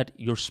more that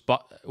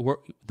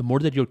the more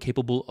that you're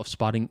capable of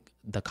spotting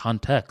the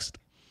context.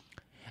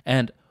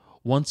 And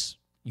once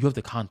you have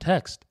the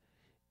context,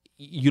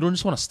 you don't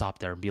just want to stop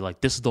there and be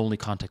like, this is the only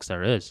context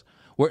there is.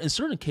 Where in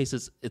certain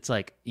cases, it's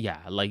like, yeah,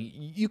 like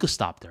you could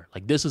stop there.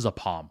 Like this is a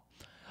palm.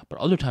 But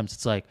other times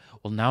it's like,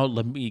 well, now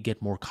let me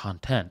get more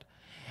content.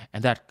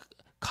 And that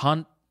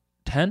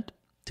content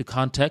to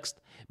context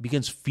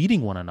begins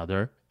feeding one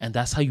another. And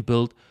that's how you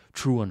build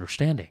true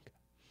understanding.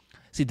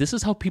 See, this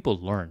is how people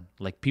learn.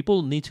 Like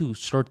people need to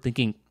start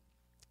thinking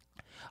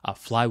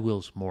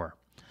flywheels more.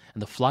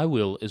 And the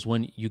flywheel is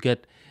when you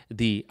get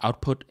the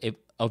output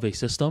of a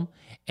system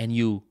and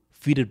you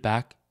feed it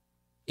back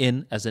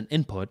in as an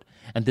input.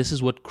 And this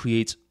is what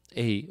creates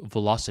a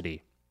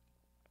velocity.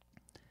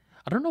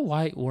 I don't know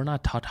why we're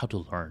not taught how to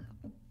learn.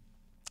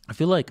 I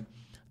feel like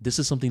this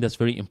is something that's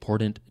very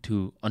important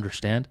to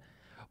understand,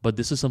 but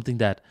this is something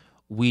that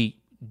we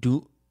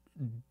do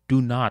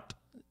not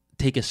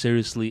take as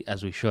seriously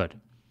as we should.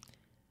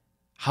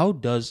 How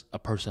does a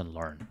person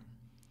learn?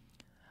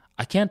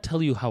 I can't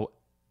tell you how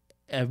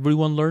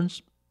everyone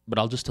learns, but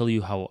I'll just tell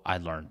you how I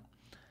learn.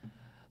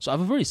 So I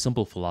have a very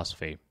simple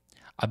philosophy.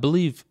 I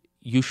believe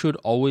you should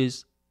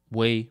always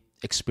weigh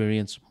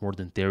experience more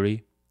than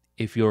theory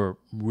if you're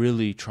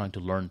really trying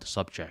to learn the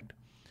subject.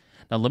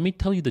 Now, let me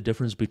tell you the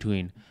difference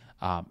between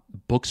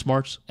book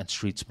smarts and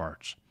street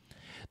smarts.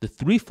 The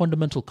three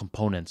fundamental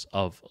components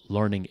of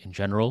learning in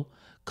general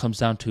comes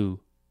down to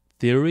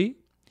theory,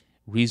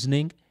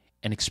 reasoning,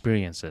 and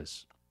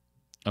experiences.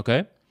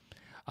 Okay?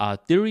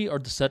 Theory are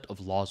the set of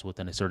laws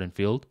within a certain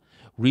field.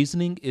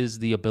 Reasoning is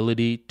the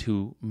ability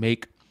to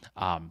make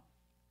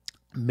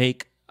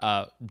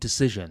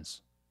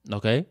decisions.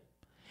 Okay?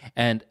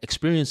 And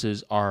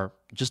experiences are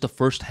just the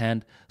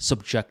first-hand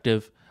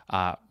subjective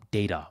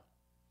data.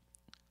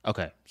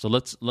 Okay, so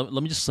let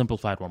me just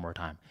simplify it one more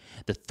time.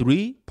 The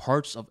three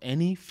parts of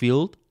any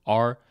field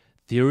are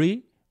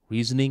theory,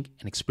 reasoning,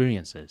 and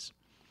experiences.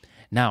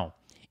 Now,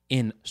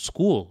 in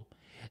school,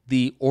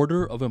 the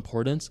order of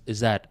importance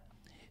is that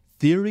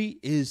theory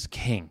is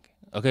king.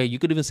 Okay, you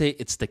could even say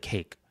it's the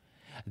cake.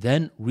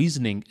 Then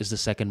reasoning is the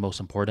second most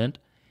important,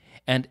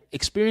 and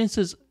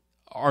experiences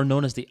are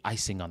known as the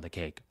icing on the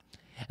cake.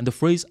 And the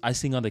phrase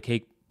icing on the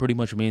cake pretty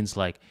much means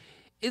like,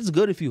 it's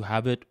good if you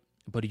have it,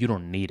 but you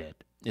don't need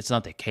it. It's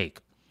not the cake.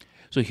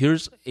 So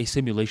here's a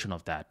simulation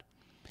of that.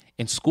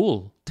 In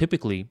school,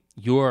 typically,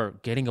 you're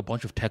getting a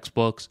bunch of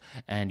textbooks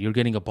and you're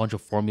getting a bunch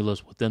of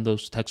formulas within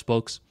those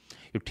textbooks.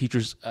 Your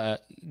teachers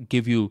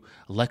give you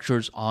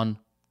lectures on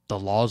the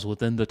laws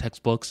within the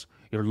textbooks.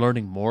 You're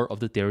learning more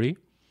of the theory.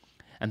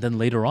 And then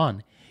later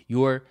on,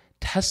 you're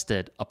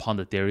tested upon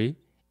the theory,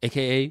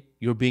 aka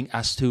you're being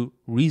asked to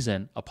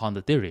reason upon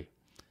the theory.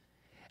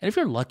 And if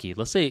you're lucky,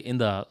 let's say in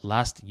the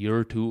last year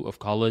or two of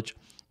college,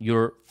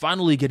 you're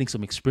finally getting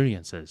some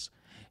experiences.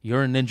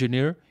 You're an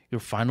engineer, you're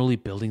finally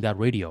building that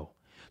radio.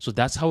 So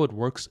that's how it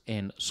works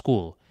in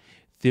school.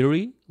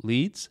 Theory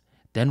leads,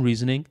 then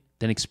reasoning,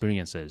 then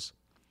experiences.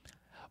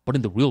 But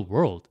in the real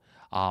world,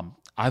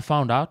 I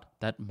found out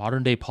that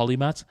modern day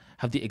polymaths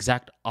have the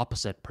exact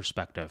opposite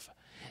perspective.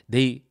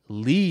 They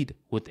lead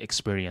with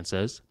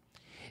experiences,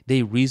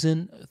 they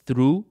reason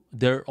through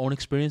their own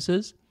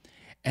experiences,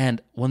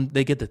 and when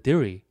they get the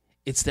theory,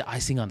 it's the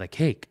icing on the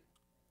cake.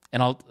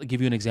 And I'll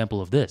give you an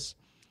example of this.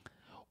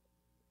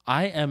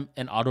 I am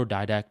an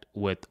autodidact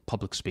with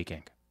public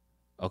speaking.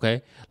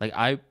 Okay? Like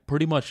I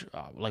pretty much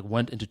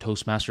went into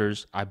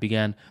Toastmasters. I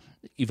began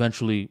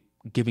eventually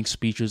giving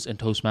speeches in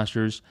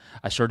Toastmasters.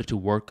 I started to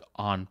work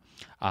on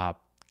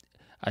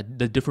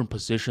the different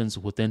positions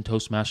within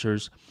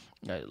Toastmasters,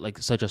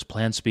 such as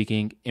planned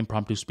speaking,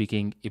 impromptu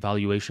speaking,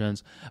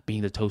 evaluations,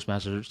 being the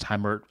Toastmasters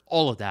timer,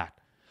 all of that.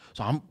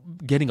 So I'm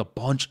getting a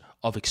bunch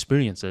of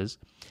experiences,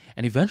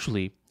 and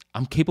eventually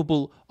I'm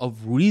capable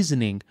of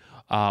reasoning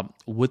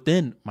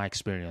within my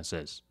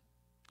experiences,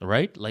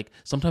 right? Like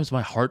sometimes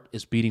my heart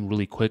is beating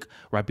really quick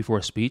right before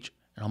a speech,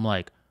 and I'm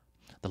like,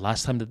 the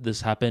last time that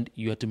this happened,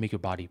 you had to make your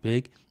body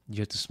big,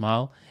 you had to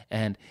smile,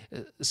 and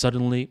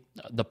suddenly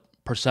the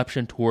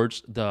perception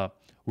towards the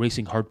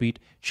racing heartbeat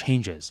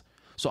changes.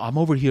 So I'm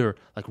over here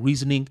like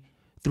reasoning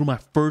through my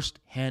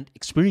first-hand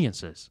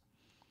experiences.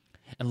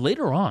 And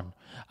later on,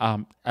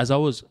 as I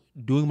was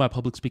doing my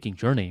public speaking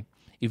journey,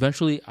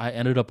 eventually I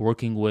ended up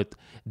working with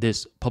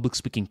this public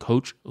speaking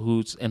coach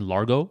who's in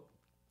Largo,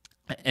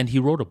 and he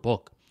wrote a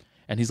book.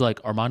 And he's like,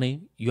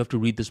 Armani, you have to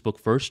read this book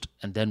first,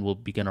 and then we'll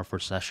begin our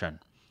first session.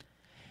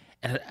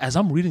 And as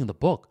I'm reading the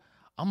book,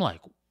 I'm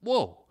like,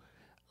 whoa,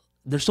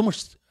 there's so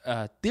much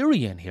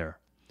theory in here.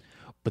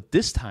 But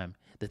this time,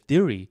 the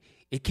theory,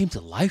 it came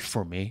to life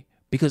for me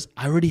because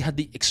I already had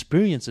the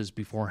experiences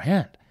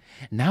beforehand.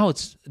 Now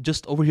it's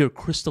just over here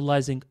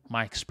crystallizing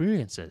my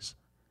experiences.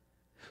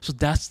 So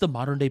that's the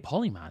modern day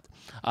polymath.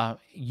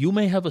 You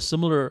may have a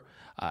similar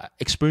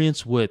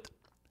experience with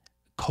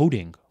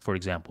coding, for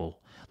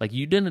example. Like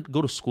you didn't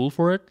go to school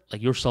for it.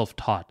 Like you're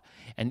self-taught.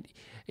 And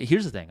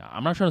here's the thing.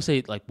 I'm not trying to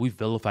say like we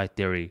vilify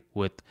theory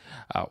with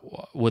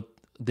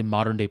the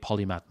modern day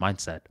polymath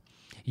mindset.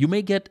 You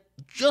may get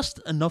just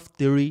enough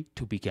theory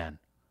to begin.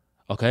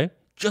 Okay?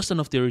 Just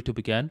enough theory to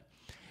begin.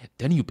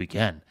 Then you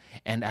begin.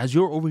 And as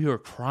you're over here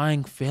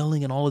trying,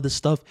 failing, and all of this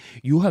stuff,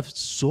 you have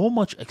so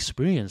much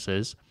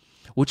experiences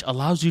which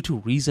allows you to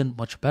reason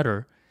much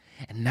better.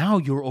 And now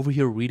you're over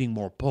here reading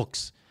more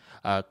books,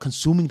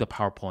 consuming the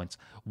PowerPoints,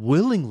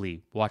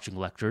 willingly watching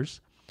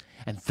lectures.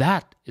 And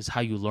that is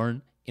how you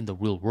learn in the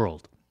real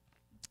world.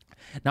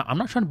 Now, I'm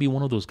not trying to be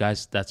one of those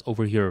guys that's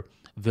over here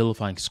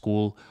vilifying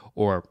school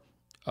or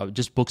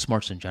just book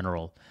smarts in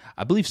general.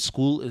 I believe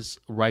school is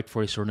right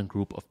for a certain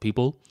group of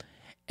people,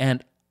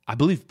 and I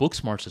believe book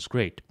smarts is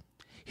great.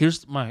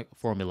 Here's my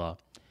formula.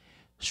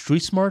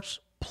 Street smarts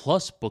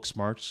plus book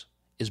smarts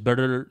is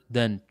better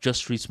than just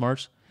street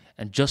smarts,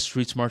 and just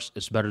street smarts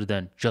is better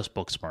than just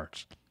book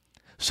smarts.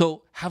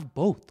 So have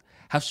both.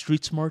 Have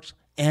street smarts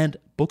and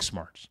book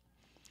smarts.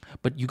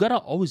 But you gotta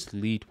always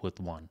lead with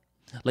one.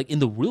 Like in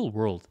the real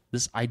world,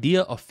 this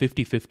idea of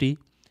 50-50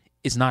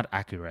 is not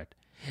accurate.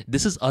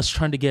 This is us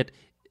trying to get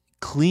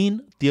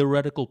clean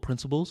theoretical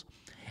principles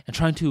and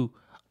trying to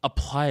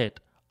apply it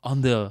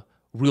on the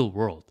real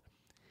world.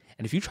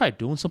 And if you try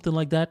doing something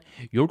like that,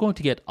 you're going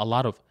to get a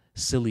lot of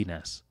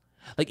silliness.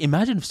 Like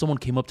imagine if someone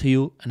came up to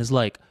you and is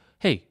like,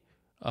 hey,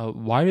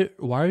 why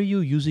are you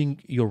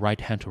using your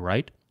right hand to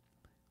write?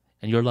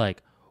 And you're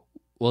like,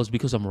 well, it's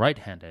because I'm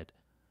right-handed.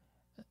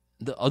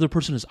 The other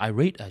person is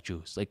irate at you.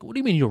 It's like, what do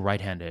you mean you're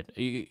right-handed?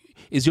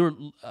 Is your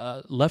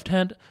left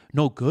hand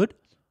no good?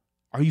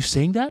 Are you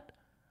saying that?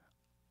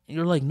 And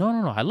you're like,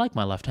 no, I like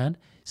my left hand.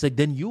 It's like,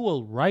 then you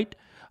will write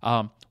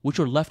with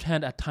your left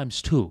hand at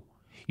times too.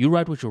 You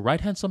write with your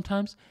right hand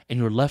sometimes, and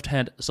your left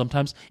hand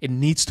sometimes. It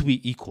needs to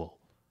be equal.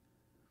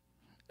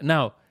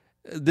 Now,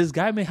 this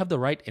guy may have the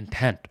right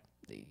intent.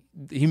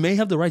 He may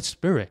have the right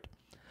spirit.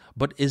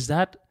 But is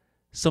that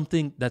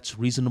something that's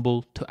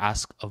reasonable to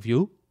ask of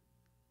you?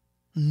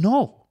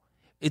 No.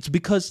 It's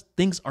because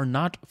things are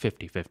not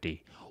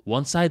 50-50.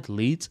 One side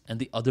leads and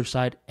the other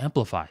side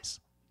amplifies.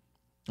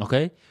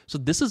 Okay? So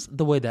this is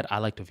the way that I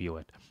like to view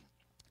it.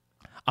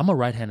 I'm a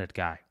right-handed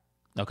guy.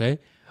 Okay?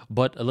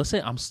 But let's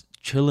say I'm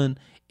chilling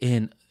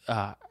in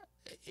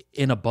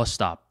a bus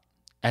stop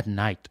at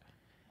night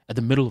at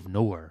the middle of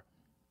nowhere.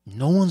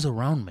 No one's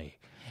around me.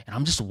 And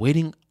I'm just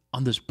waiting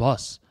on this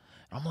bus.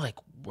 And I'm like,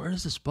 where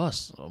is this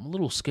bus? I'm a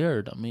little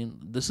scared. I mean,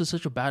 this is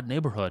such a bad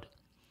neighborhood.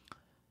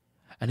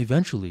 And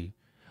eventually,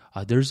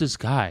 there's this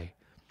guy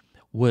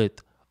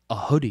with a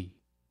hoodie,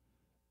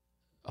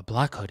 a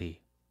black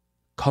hoodie,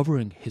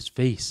 covering his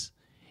face.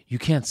 You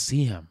can't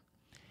see him.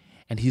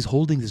 And he's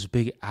holding this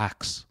big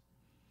axe.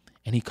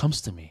 And he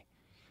comes to me.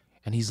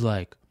 And he's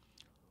like,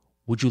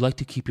 would you like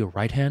to keep your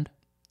right hand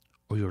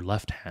or your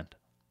left hand?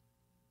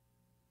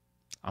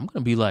 I'm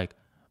going to be like,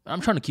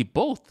 I'm trying to keep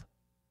both,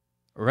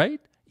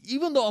 right?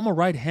 Even though I'm a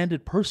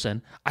right-handed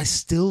person, I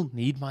still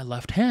need my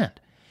left hand.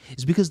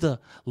 It's because the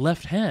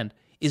left hand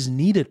is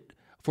needed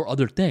for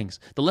other things.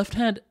 The left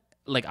hand,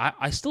 like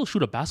I still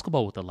shoot a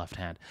basketball with the left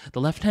hand.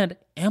 The left hand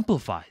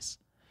amplifies.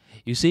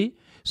 You see?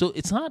 So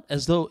it's not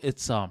as though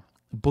it's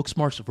book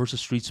smarts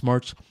versus street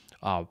smarts,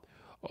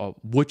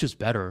 which is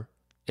better.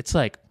 It's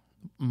like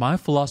my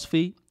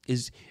philosophy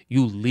is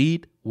you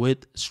lead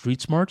with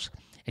street smarts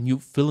and you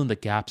fill in the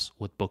gaps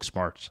with book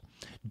smarts.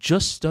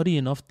 Just study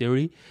enough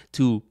theory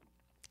to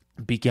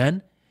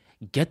begin,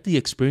 get the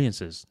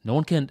experiences. No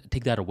one can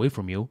take that away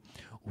from you.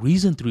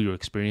 Reason through your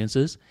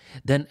experiences.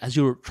 Then as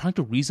you're trying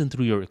to reason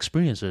through your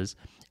experiences,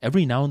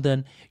 every now and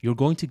then you're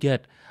going to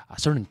get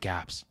certain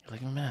gaps. You're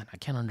like, man, I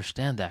can't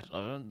understand that.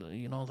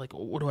 Like,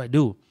 what do I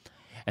do?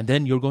 And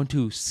then you're going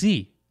to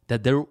see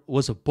that there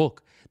was a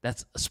book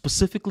that's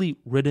specifically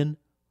written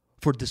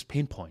for this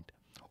pain point.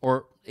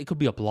 Or it could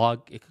be a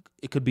blog.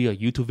 It could be a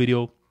YouTube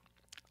video,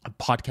 a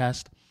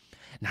podcast.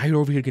 Now you're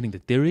over here getting the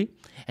theory,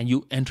 and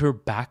you enter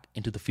back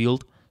into the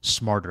field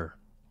smarter.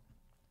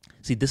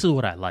 See, this is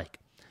what I like.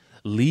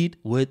 Lead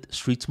with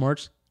street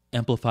smarts,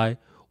 amplify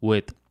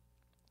with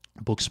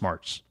book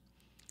smarts.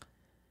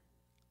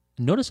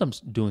 Notice I'm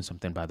doing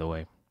something, by the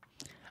way.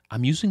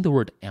 I'm using the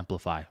word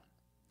amplify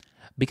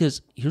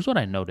because here's what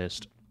I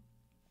noticed.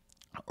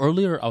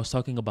 Earlier, I was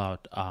talking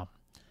about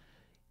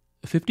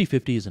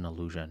 50-50 is an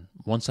illusion.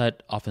 One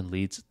side often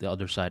leads, the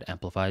other side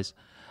amplifies.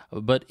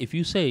 But if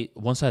you say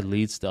one side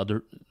leads, the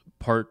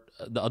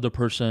other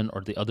person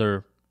or the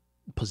other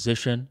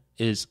position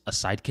is a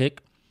sidekick,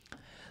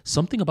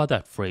 something about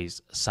that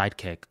phrase,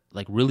 sidekick,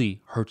 like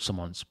really hurts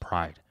someone's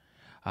pride.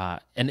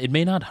 And it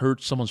may not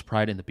hurt someone's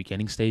pride in the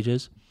beginning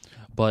stages,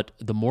 but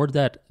the more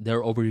that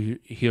they're over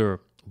here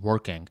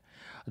working,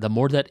 the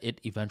more that it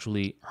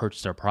eventually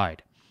hurts their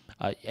pride.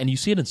 And you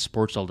see it in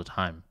sports all the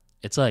time.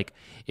 It's like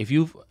if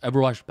you've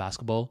ever watched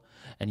basketball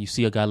and you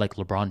see a guy like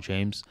LeBron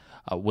James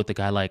with a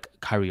guy like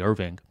Kyrie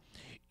Irving,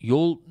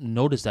 you'll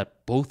notice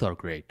that both are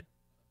great.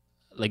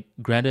 Like,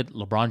 granted,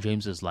 LeBron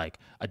James is like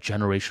a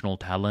generational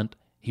talent.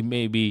 He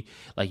may be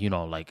like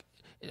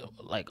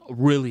like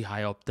really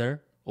high up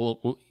there.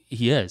 Well,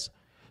 he is.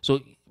 So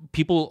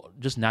people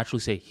just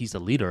naturally say he's the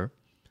leader,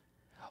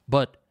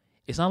 but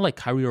it's not like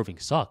Kyrie Irving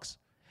sucks.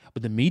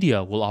 But the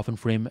media will often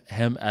frame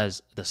him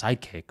as the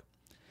sidekick.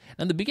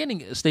 And the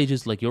beginning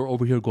stages, like you're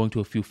over here going to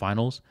a few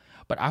finals,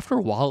 but after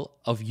a while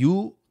of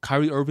you,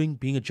 Kyrie Irving,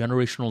 being a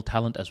generational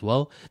talent as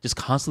well, just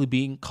constantly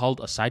being called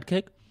a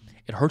sidekick,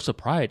 it hurts the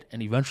pride.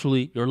 And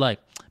eventually you're like,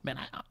 man,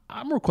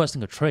 I'm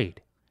requesting a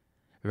trade,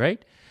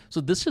 right?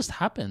 So this just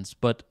happens,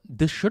 but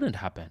this shouldn't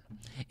happen.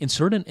 In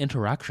certain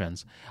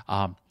interactions,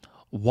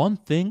 one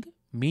thing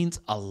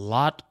means a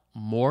lot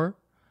more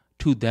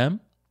to them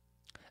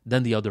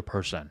than the other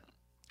person.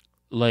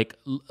 Like,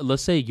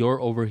 let's say you're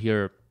over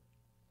here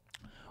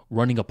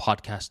running a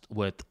podcast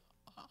with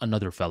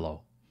another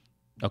fellow,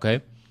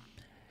 okay?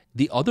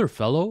 The other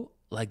fellow,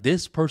 like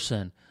this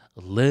person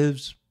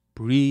lives,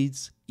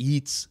 breathes,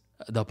 eats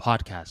the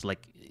podcast.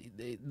 Like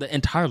the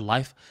entire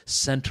life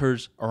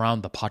centers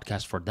around the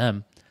podcast for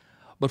them.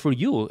 But for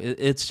you,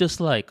 it's just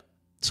like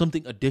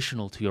something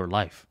additional to your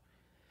life.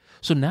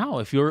 So now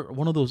if you're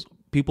one of those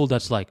people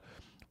that's like,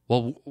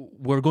 well,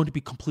 we're going to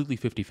be completely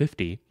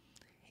 50-50,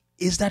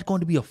 is that going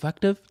to be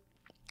effective?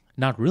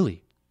 Not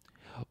really.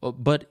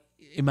 But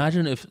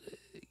imagine if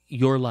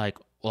you're like,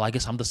 well, I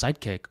guess I'm the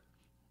sidekick.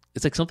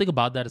 It's like something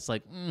about that. It's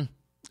like,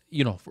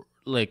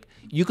 like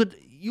you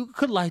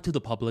could lie to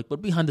the public,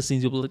 but behind the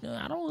scenes, you'll be like,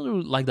 I don't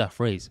really like that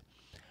phrase.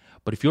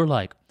 But if you're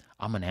like,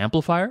 I'm an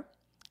amplifier,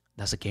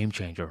 that's a game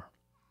changer.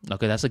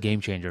 Okay, that's a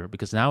game changer,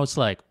 because now it's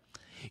like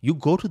you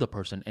go to the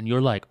person and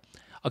you're like,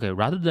 okay,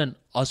 rather than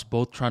us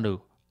both trying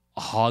to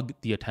hog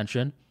the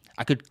attention,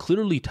 I could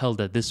clearly tell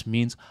that this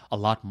means a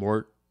lot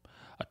more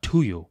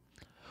to you.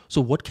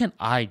 So what can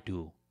I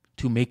do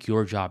to make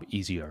your job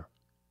easier?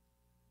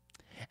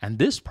 And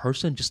this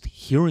person just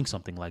hearing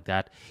something like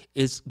that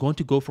is going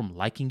to go from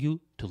liking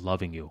you to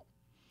loving you.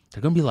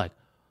 They're going to be like,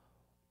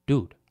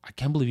 dude, I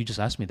can't believe you just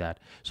asked me that.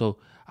 So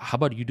how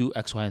about you do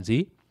X, Y, and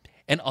Z?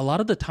 And a lot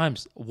of the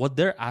times, what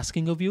they're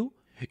asking of you,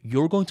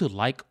 you're going to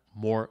like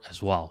more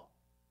as well.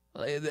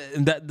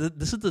 And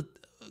this is the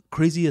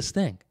craziest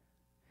thing,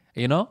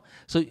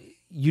 So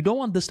you don't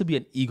want this to be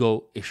an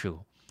ego issue.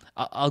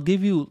 I'll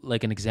give you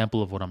like an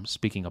example of what I'm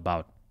speaking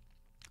about.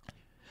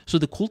 So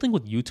the cool thing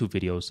with YouTube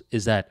videos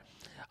is that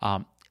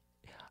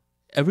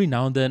every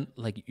now and then,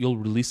 like you'll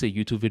release a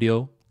YouTube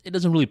video, it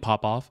doesn't really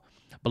pop off,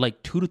 but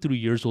like 2 to 3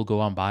 years will go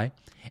on by,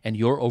 and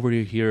you're over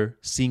here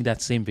seeing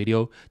that same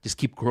video just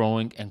keep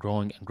growing and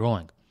growing and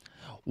growing.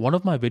 One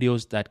of my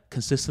videos that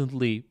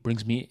consistently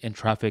brings me in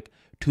traffic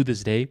to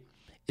this day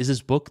is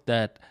this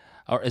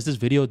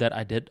video that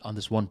I did on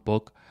this one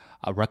book,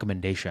 a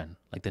recommendation,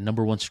 like the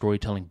number one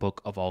storytelling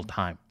book of all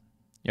time.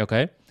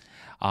 Okay,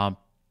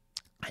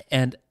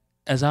 and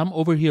as I'm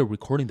over here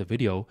recording the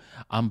video,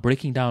 I'm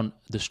breaking down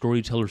The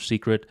Storyteller's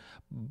Secret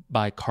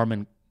by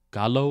Carmen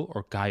Gallo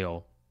or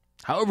Gallo,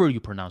 however you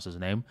pronounce his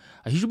name.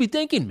 You should be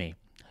thanking me,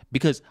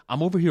 because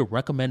I'm over here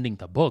recommending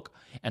the book,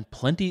 and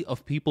plenty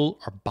of people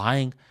are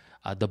buying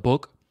the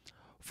book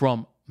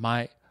from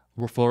my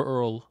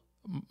referral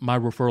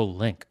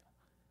link.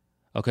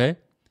 Okay?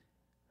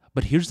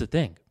 But here's the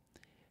thing.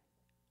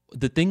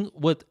 The thing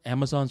with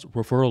Amazon's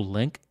referral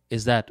link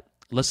is that,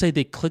 let's say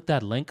they click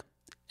that link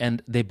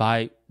and they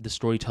buy The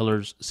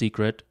Storyteller's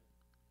Secret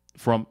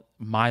from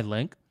my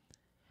link,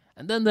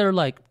 and then they're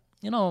like,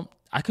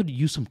 I could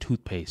use some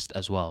toothpaste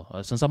as well.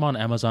 Since I'm on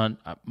Amazon,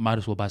 I might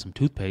as well buy some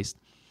toothpaste.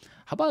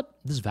 How about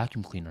this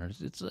vacuum cleaner?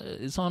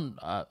 It's on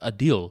a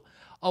deal.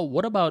 Oh,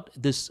 what about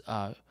this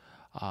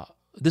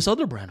this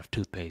other brand of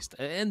toothpaste?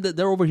 And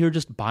they're over here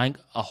just buying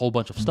a whole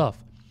bunch of stuff.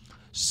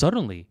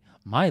 Suddenly,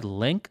 my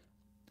link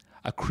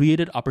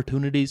created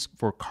opportunities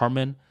for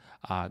Carmen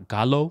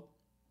Gallo,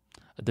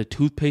 the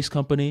toothpaste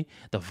company,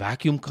 the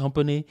vacuum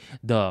company,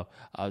 the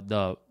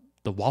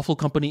waffle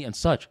company, and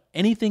such.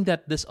 Anything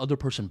that this other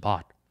person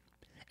bought.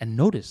 And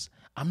notice,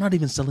 I'm not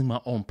even selling my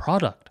own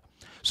product.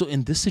 So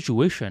in this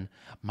situation,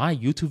 my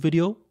YouTube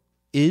video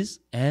is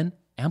an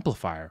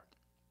amplifier.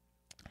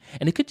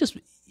 And it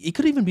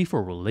could even be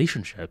for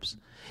relationships.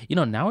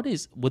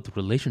 Nowadays with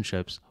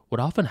relationships, what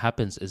often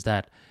happens is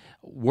that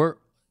we're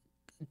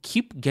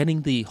keep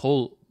getting the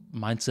whole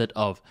mindset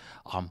of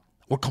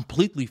we're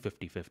completely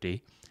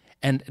 50-50.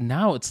 And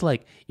now it's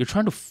like you're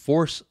trying to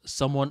force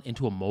someone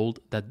into a mold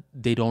that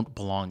they don't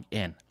belong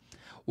in.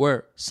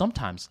 Where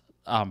sometimes,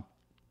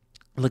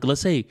 like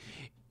let's say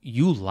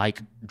you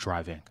like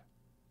driving,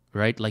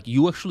 right? Like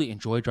you actually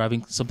enjoy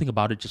driving. Something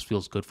about it just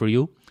feels good for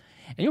you.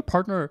 And your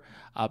partner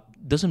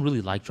doesn't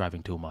really like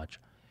driving too much.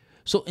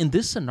 So in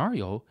this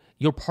scenario,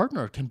 your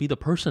partner can be the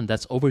person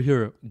that's over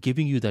here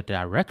giving you the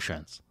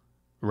directions,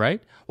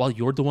 right? While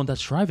you're the one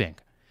that's driving.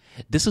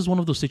 This is one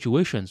of those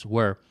situations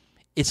where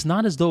it's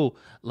not as though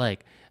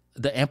like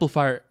the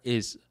amplifier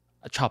is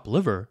a chopped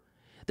liver.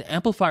 The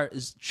amplifier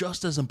is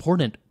just as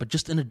important, but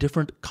just in a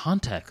different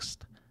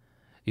context.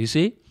 You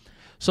see?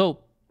 So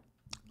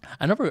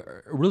I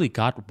never really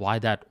got why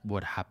that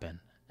would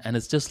happen. And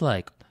it's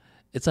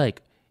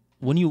like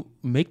when you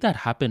make that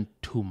happen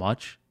too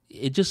much,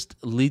 it just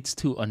leads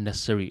to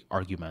unnecessary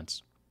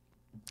arguments.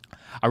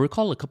 I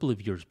recall a couple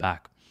of years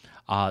back,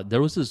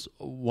 there was this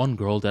one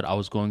girl that I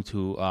was going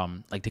to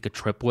like take a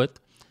trip with,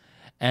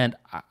 and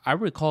I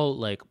recall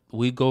like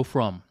we go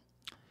from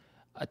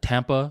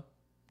Tampa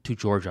to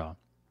Georgia,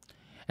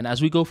 and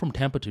as we go from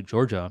Tampa to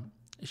Georgia,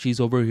 she's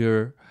over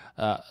here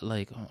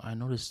like I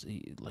noticed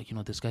like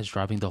this guy's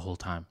driving the whole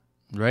time,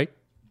 right?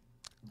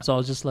 So I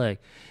was just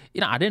like,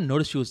 I didn't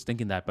notice she was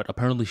thinking that, but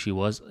apparently she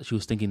was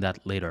thinking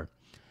that later.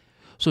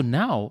 So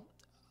now,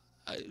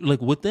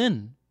 like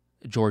within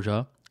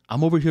Georgia,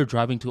 I'm over here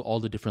driving to all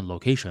the different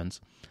locations.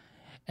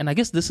 And I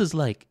guess this is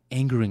like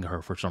angering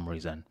her for some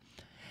reason.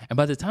 And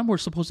by the time we're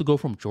supposed to go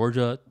from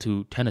Georgia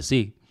to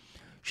Tennessee,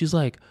 she's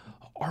like,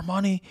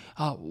 Armani,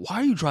 why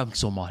are you driving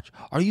so much?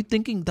 Are you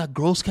thinking that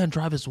girls can't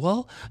drive as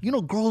well?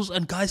 Girls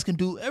and guys can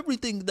do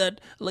everything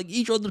that like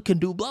each other can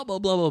do, blah, blah,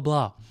 blah, blah,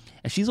 blah.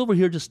 And she's over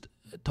here just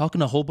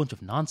talking a whole bunch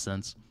of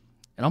nonsense.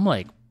 And I'm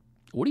like,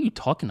 what are you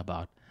talking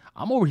about?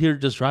 I'm over here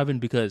just driving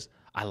because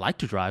I like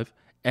to drive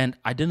and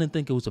I didn't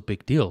think it was a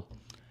big deal.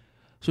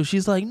 So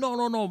she's like,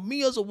 no,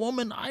 me as a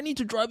woman, I need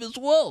to drive as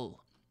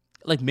well.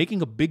 Like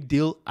making a big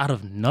deal out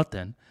of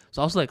nothing.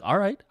 So I was like, all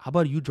right, how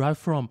about you drive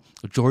from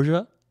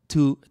Georgia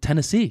to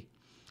Tennessee?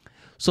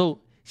 So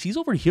she's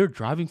over here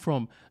driving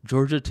from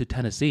Georgia to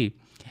Tennessee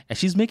and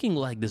she's making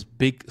like this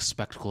big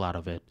spectacle out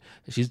of it.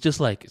 She's just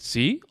like,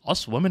 see,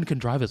 us women can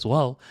drive as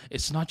well.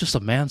 It's not just a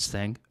man's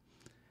thing.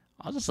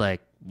 I was just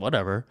like,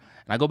 whatever.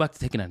 And I go back to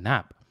taking a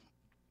nap.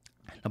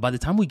 Now, by the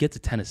time we get to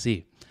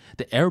Tennessee,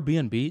 the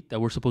Airbnb that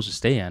we're supposed to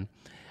stay in,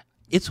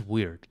 it's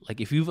weird. Like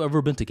if you've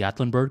ever been to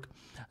Gatlinburg,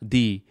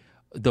 the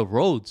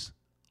roads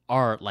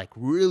are like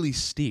really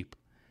steep.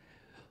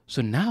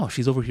 So now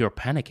she's over here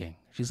panicking.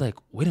 She's like,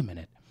 wait a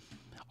minute.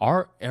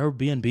 Our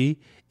Airbnb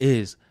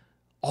is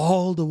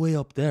all the way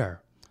up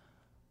there.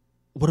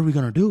 What are we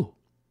going to do?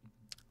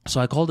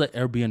 So I called the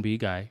Airbnb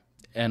guy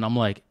and I'm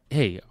like,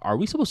 hey, are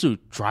we supposed to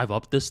drive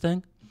up this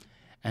thing?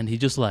 And he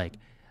just like,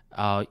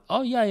 oh,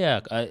 yeah.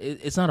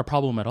 It's not a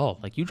problem at all.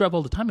 Like you drive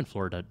all the time in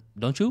Florida,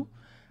 don't you?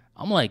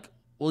 I'm like,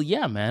 well,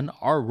 yeah, man,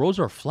 our roads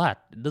are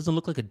flat. It doesn't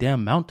look like a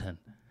damn mountain,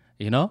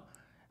 And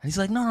he's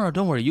like, no,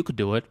 don't worry. You could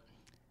do it.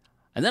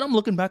 And then I'm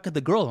looking back at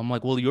the girl. I'm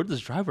like, well, you're this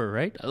driver,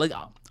 right? Like,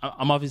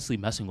 I'm obviously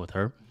messing with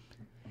her.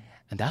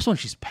 And that's when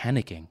she's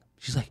panicking.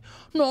 She's like,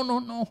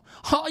 no,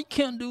 I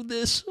can't do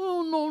this.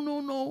 Oh,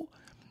 no.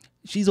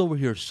 She's over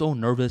here so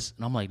nervous.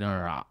 And I'm like,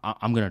 no,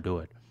 I'm going to do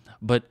it.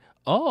 But,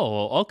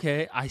 oh,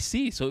 okay, I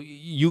see. So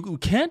you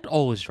can't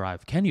always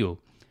drive, can you?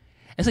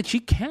 It's like she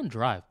can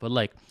drive, but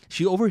like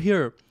she over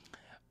here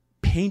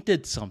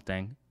painted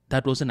something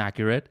that wasn't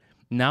accurate.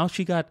 Now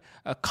she got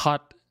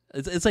caught.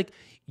 It's like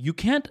you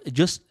can't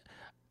just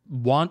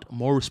want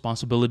more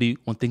responsibility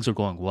when things are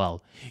going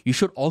well. You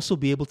should also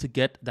be able to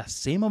get that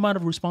same amount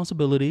of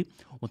responsibility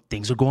when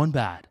things are going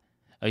bad.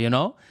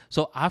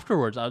 So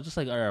afterwards, I was just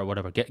like, all right,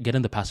 whatever, get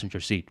in the passenger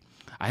seat.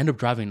 I end up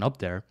driving up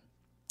there.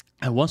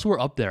 And once we're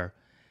up there,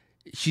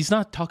 she's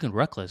not talking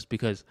reckless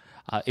because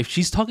if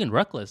she's talking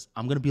reckless,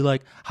 I'm going to be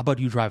like, how about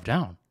you drive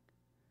down?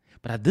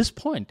 But at this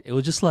point, it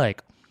was just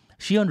like,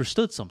 she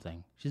understood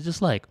something. She's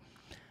just like,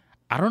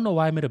 I don't know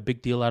why I made a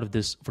big deal out of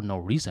this for no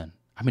reason.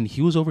 I mean,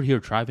 he was over here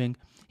driving.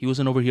 He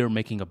wasn't over here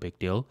making a big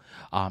deal.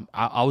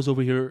 I was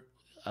over here,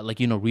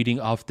 reading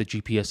off the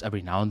GPS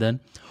every now and then,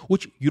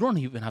 which you don't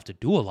even have to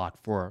do a lot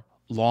for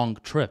long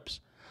trips.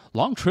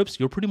 Long trips,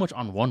 you're pretty much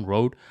on one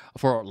road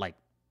for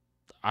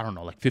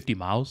 50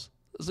 miles.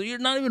 So you're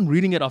not even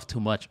reading it off too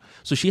much.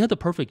 So she had the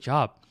perfect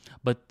job.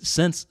 But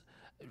since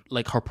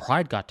her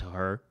pride got to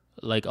her,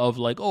 oh,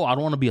 I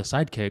don't want to be a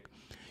sidekick,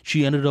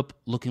 she ended up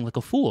looking like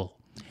a fool.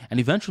 And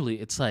eventually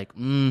it's like,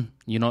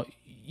 you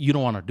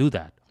don't want to do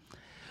that.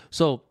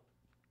 So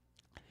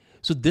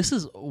this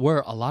is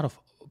where a lot of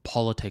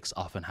politics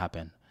often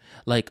happen.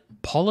 Like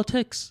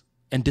politics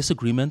and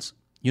disagreements,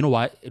 you know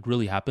why it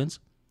really happens?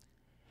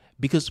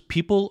 Because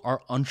people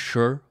are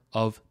unsure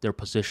of their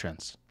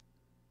positions.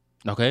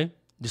 Okay?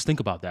 Just think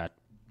about that.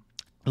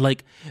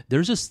 Like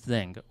there's this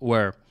thing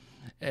where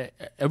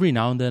every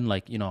now and then,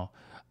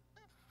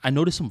 I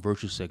notice some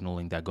virtue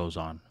signaling that goes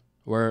on.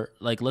 Where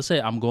let's say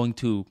I'm going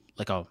to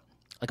like a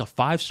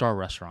 5-star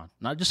restaurant,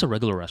 not just a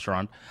regular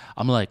restaurant.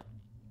 I'm like,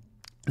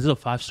 this is a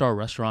 5-star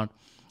restaurant.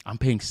 I'm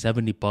paying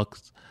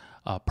 $70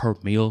 per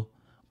meal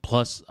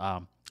plus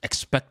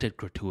expected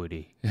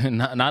gratuity,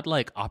 not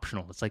like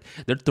optional. It's like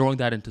they're throwing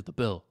that into the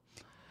bill.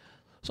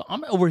 So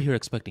I'm over here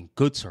expecting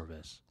good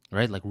service,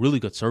 right? Like really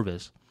good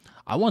service.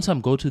 I one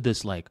time go to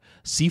this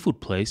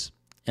seafood place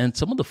and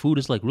some of the food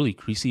is really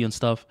greasy and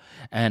stuff.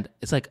 And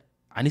it's like,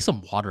 I need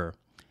some water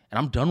and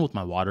I'm done with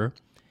my water.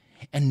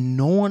 And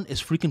no one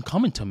is freaking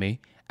coming to me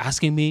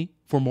asking me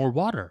for more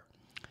water.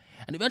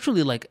 And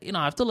eventually,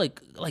 I have to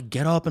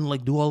get up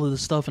and do all of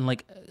this stuff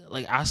and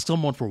ask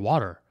someone for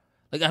water.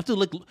 I have to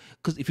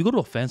because if you go to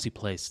a fancy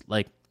place,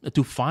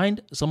 to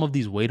find some of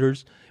these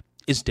waiters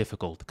is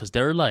difficult because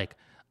they're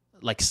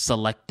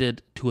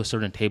selected to a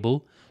certain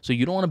table. So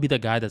you don't want to be the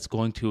guy that's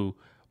going to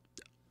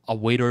a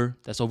waiter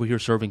that's over here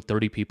serving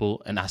 30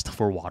 people and ask them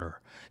for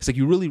water. It's like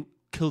you really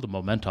kill the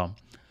momentum.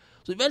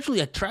 So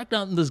eventually I track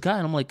down this guy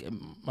and I'm like,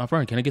 my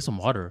friend, can I get some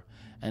water?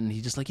 And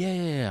he's just like,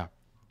 yeah.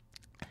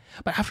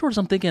 But afterwards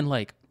I'm thinking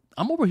like,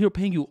 I'm over here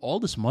paying you all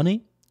this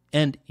money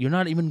and you're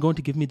not even going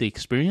to give me the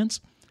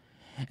experience.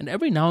 And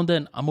every now and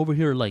then I'm over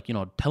here like,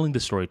 telling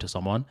this story to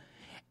someone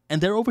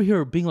and they're over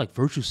here being like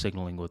virtue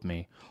signaling with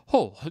me.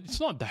 Oh, it's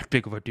not that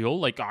big of a deal.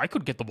 Like I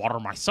could get the water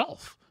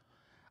myself.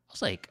 I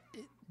was like,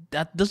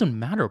 that doesn't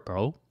matter,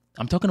 bro.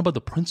 I'm talking about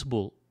the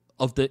principle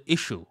of the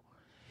issue.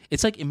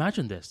 It's like,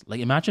 imagine this. Like,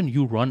 imagine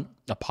you run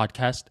a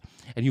podcast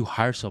and you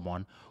hire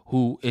someone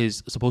who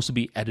is supposed to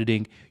be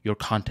editing your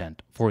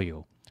content for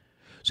you.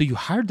 So you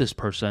hired this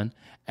person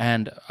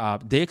and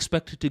they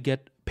expected to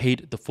get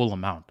paid the full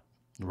amount,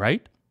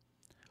 right?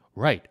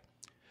 Right.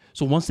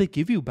 So once they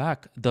give you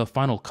back the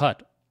final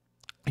cut,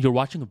 you're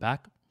watching it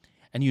back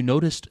and you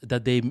noticed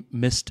that they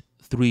missed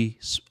 3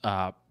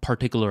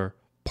 particular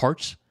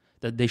parts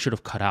that they should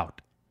have cut out.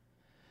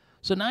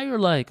 So now you're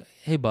like,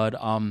 hey, bud,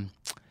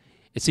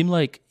 it seemed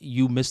like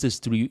you missed these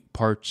 3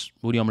 parts.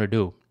 What do you want me to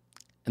do?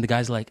 And the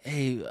guy's like,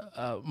 hey,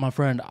 my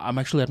friend, I'm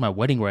actually at my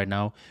wedding right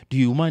now. Do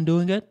you mind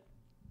doing it?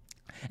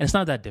 And it's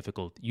not that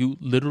difficult. You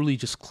literally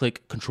just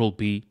click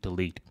Control-B,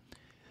 delete.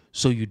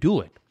 So you do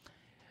it.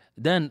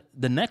 Then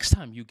the next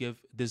time you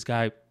give this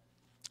guy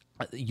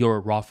your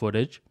raw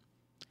footage,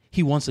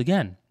 he once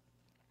again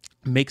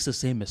makes the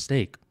same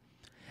mistake.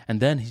 And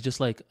then he's just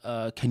like,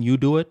 can you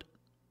do it?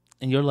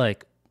 And you're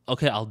like,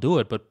 okay, I'll do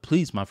it. But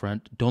please, my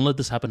friend, don't let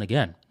this happen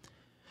again.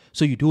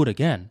 So you do it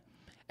again.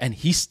 And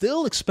he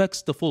still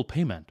expects the full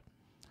payment.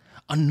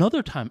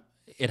 Another time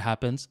it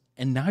happens,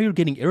 and now you're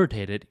getting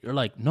irritated. You're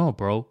like, no,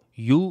 bro,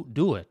 you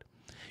do it.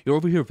 You're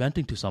over here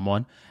venting to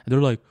someone, and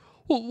they're like,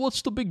 well,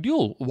 what's the big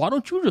deal? Why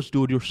don't you just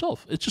do it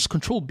yourself? It's just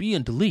Control-B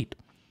and delete.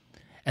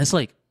 And it's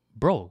like,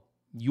 bro,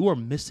 you are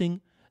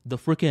missing the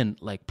freaking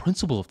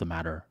principle of the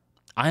matter.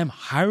 I am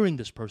hiring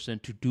this person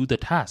to do the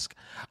task.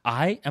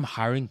 I am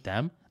hiring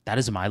them. That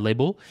is my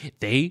label.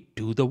 They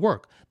do the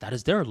work. That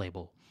is their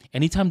label.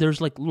 Anytime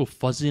there's little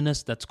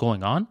fuzziness that's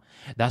going on,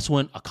 that's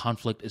when a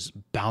conflict is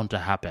bound to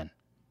happen.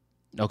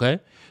 Okay?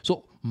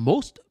 So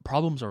most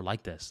problems are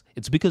like this.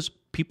 It's because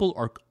people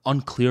are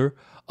unclear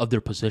of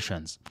their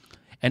positions.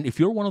 And if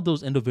you're one of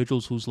those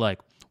individuals who's like,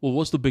 well,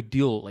 what's the big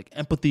deal?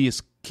 Empathy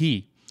is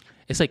key.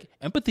 It's like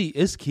empathy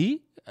is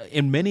key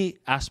in many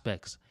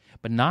aspects,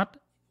 but not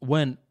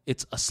when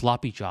it's a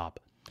sloppy job,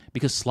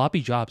 because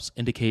sloppy jobs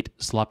indicate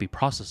sloppy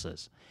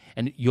processes.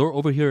 And you're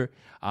over here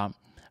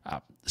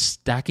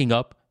stacking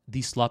up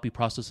these sloppy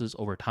processes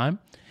over time,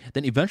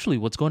 then eventually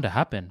what's going to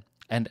happen,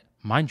 and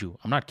mind you,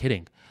 I'm not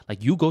kidding,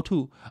 you go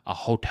to a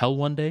hotel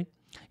one day,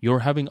 you're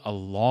having a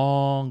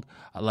long,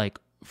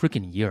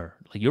 freaking year.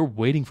 You're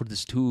waiting for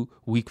this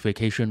 2-week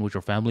vacation with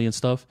your family and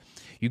stuff.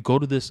 You go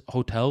to this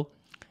hotel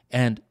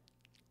and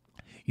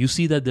you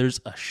see that there's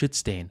a shit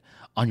stain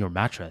on your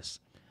mattress.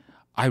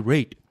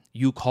 Irate,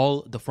 you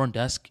call the front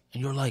desk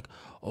and you're like,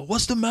 oh,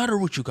 what's the matter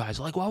with you guys?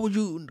 Why would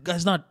you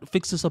guys not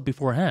fix this up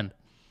beforehand?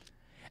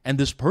 And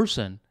this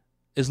person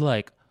is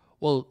like,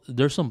 well,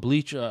 there's some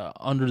bleach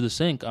under the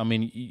sink. I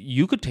mean,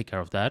 you could take care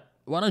of that.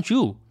 Why don't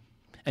you?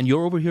 And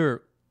you're over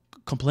here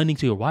complaining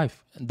to your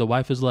wife. And the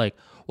wife is like,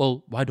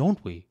 well, why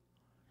don't we?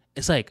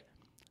 It's like,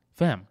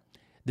 fam,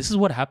 this is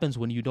what happens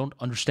when you don't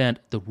understand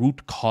the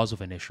root cause of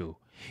an issue.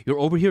 You're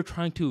over here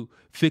trying to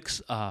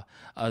fix the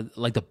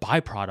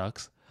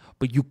byproducts,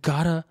 but you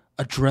gotta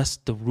address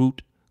the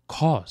root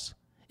cause.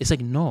 It's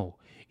like, no,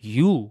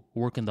 you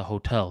work in the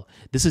hotel.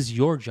 This is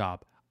your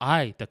job.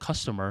 I, the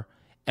customer,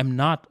 am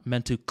not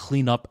meant to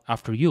clean up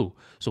after you.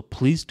 So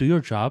please do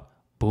your job.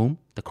 Boom,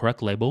 the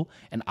correct label.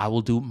 And I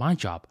will do my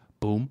job.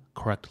 Boom,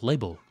 correct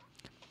label.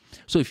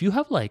 So if you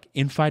have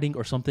infighting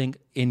or something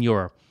in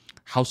your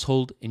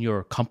household, in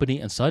your company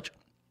and such,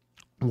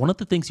 one of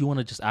the things you want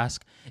to just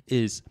ask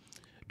is,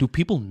 do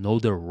people know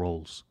their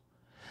roles?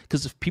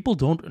 Because if people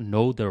don't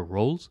know their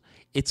roles,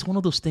 it's one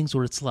of those things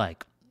where it's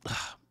like,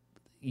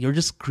 you're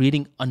just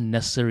creating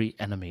unnecessary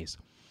enemies.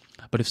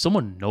 But if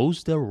someone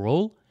knows their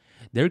role,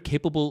 they're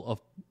capable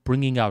of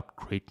bringing out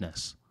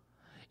greatness.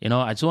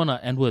 I just want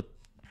to end with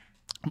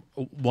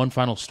one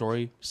final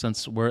story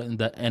since we're in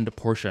the end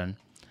portion.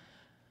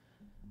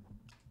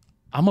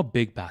 I'm a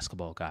big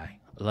basketball guy.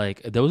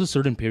 There was a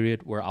certain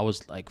period where I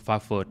was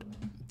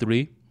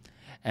 5'3",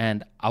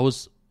 and I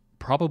was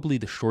probably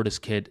the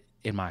shortest kid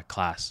in my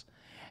class.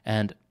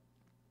 And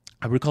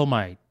I recall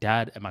my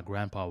dad and my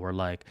grandpa were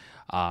like,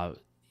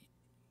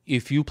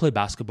 if you play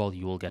basketball,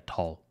 you will get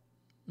tall.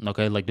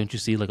 Okay, don't you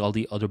see all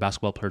the other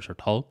basketball players are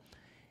tall?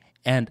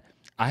 And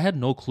I had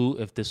no clue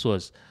if this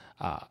was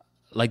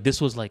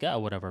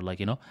whatever,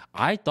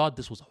 I thought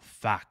this was a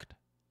fact.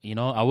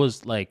 I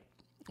was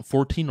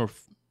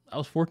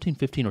 14,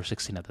 15 or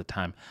 16 at the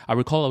time. I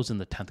recall I was in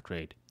the 10th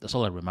grade. That's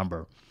all I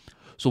remember.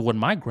 So when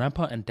my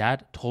grandpa and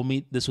dad told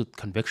me this with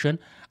conviction,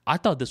 I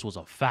thought this was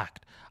a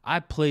fact. I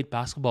played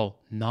basketball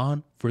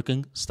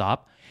non-freaking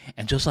stop.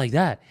 And just like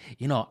that,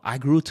 I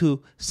grew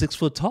to 6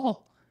 foot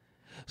tall.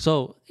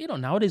 So,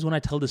 nowadays when I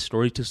tell this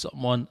story to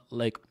someone,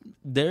 like,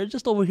 they're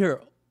just over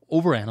here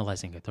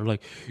overanalyzing it. They're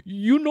like,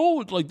 you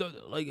don't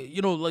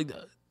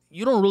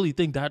really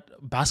think that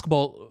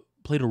basketball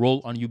played a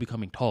role on you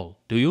becoming tall,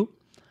 do you?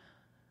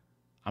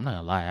 I'm not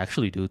gonna lie, I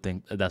actually do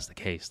think that's the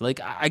case.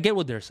 Like, I get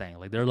what they're saying.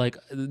 Like, they're like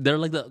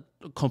the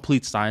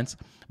complete science,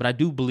 but I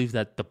do believe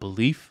that the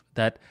belief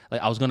that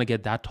like I was gonna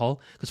get that tall,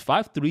 because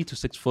 5'3" to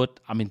 6 foot,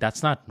 I mean,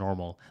 that's not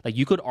normal. Like,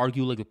 you could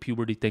argue like the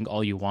puberty thing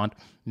all you want.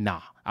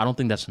 Nah, I don't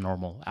think that's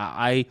normal.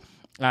 I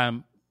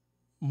am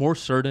more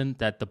certain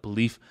that the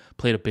belief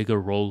played a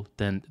bigger role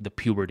than the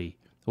puberty,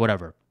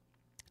 whatever.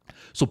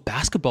 So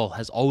basketball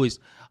has always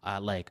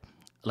like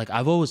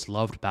I've always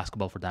loved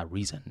basketball for that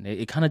reason.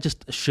 It kind of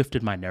just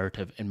shifted my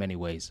narrative in many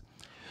ways.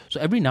 So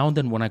every now and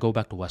then when I go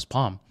back to West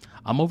Palm,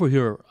 I'm over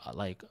here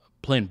like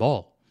playing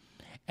ball.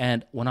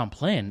 And when I'm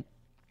playing,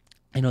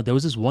 there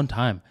was this one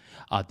time,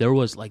 there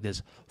was like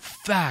this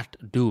fat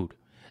dude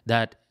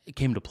that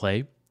came to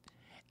play.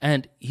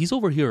 And he's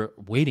over here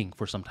waiting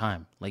for some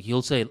time. Like,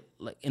 he'll say,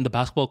 like, in the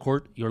basketball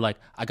court, you're like,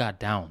 I got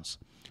downs,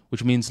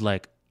 which means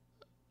like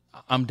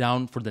I'm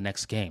down for the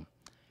next game.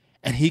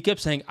 And he kept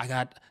saying, I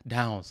got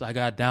downs.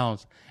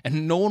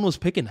 And no one was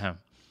picking him.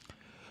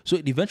 So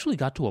it eventually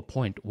got to a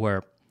point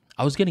where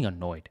I was getting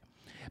annoyed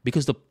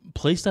because the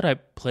place that I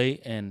play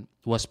in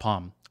West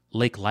Palm,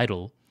 Lake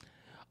Lytle,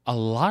 a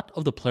lot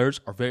of the players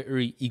are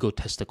very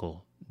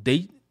egotistical.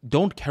 They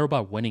don't care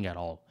about winning at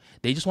all.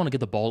 They just want to get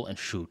the ball and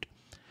shoot.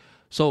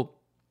 So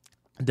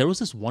there was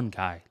this one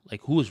guy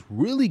like who was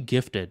really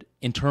gifted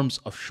in terms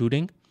of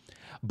shooting,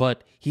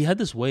 but he had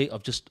this way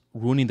of just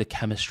ruining the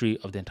chemistry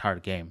of the entire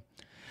game.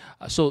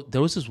 So there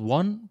was this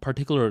one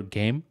particular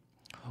game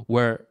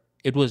where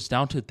it was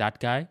down to that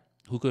guy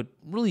who could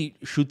really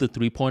shoot the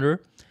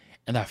three-pointer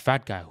and that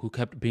fat guy who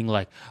kept being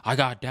like, I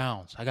got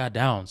downs.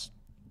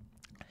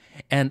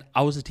 And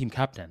I was the team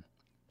captain.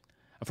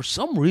 And for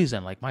some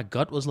reason, like, my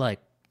gut was like,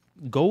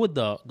 go with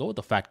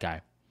the fat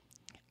guy.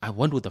 I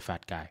went with the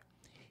fat guy.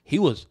 He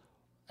was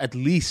at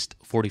least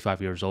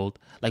 45 years old,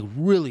 like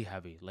really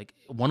heavy. Like,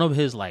 one of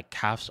his like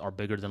calves are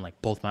bigger than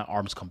like both my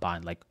arms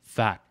combined, like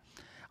fat.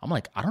 I'm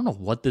like, I don't know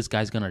what this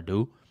guy's gonna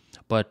do,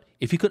 but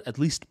if he could at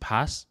least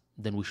pass,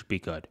 then we should be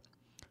good.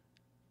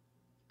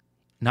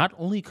 Not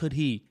only could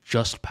he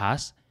just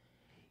pass,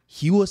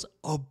 he was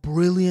a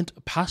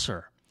brilliant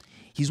passer.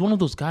 He's one of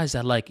those guys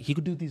that like, he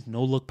could do these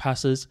no-look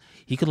passes.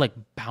 He could like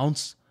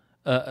bounce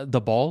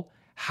the ball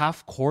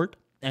half court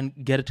and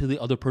get it to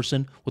the other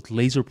person with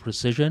laser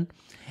precision.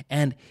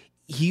 And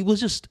he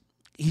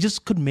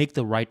just could make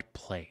the right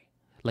play.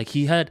 Like,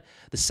 he had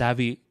the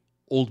savvy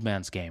old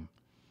man's game.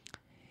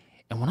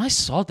 And when I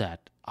saw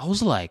that, I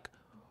was like,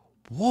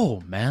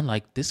 whoa, man,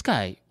 like, this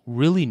guy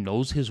really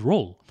knows his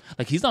role.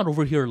 Like, he's not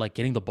over here like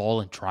getting the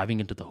ball and driving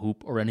into the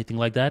hoop or anything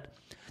like that,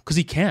 because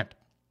he can't.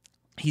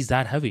 He's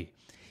that heavy.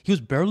 He was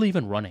barely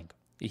even running.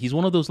 He's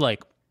one of those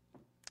like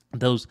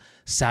those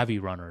savvy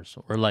runners,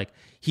 or like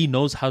he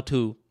knows how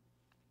to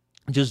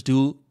just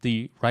do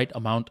the right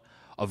amount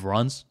of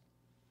runs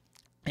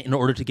in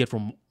order to get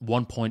from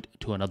one point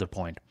to another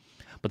point.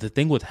 But the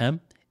thing with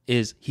him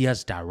is he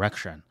has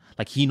direction.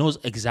 Like, he knows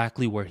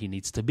exactly where he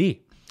needs to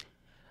be.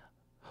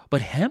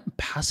 But him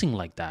passing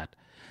like that,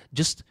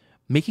 just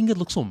making it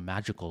look so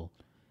magical,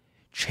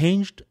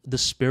 changed the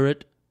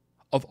spirit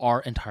of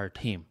our entire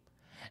team.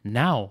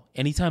 Now,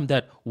 anytime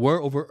that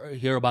we're over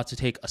here about to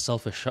take a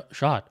selfish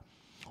shot,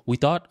 we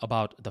thought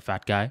about the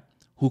fat guy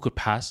who could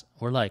pass.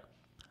 We're like,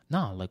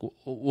 nah, like,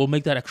 we'll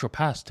make that extra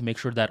pass to make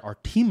sure that our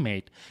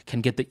teammate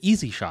can get the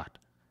easy shot.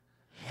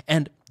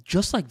 And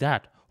just like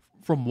that,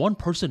 from one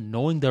person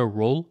knowing their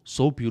role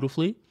so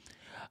beautifully,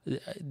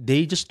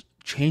 they just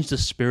change the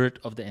spirit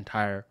of the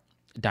entire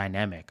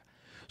dynamic.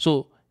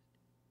 So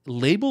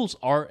labels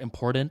are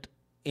important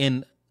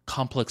in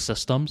complex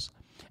systems.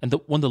 And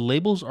when the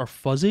labels are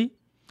fuzzy,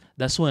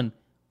 that's when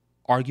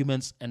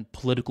arguments and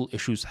political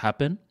issues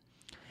happen.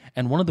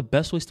 And one of the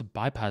best ways to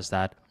bypass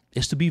that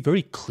is to be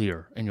very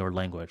clear in your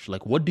language.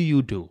 Like, what do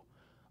you do?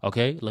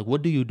 Okay? Like,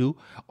 what do you do?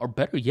 Or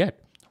better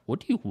yet, what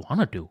do you want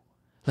to do?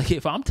 Like,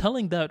 if I'm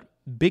telling that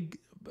big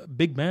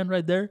man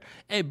right there,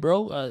 hey,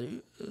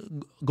 bro,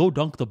 go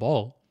dunk the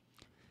ball,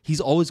 he's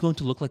always going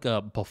to look like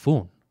a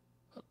buffoon.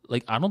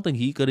 Like, I don't think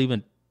he could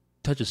even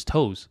touch his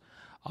toes.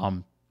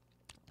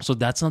 So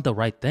that's not the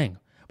right thing.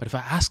 But if I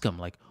ask him,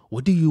 like,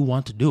 what do you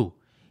want to do?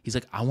 He's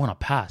like, I want to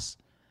pass.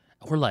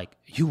 We're like,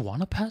 you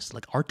want to pass?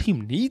 Like, our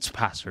team needs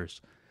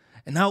passers.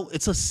 And now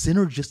it's a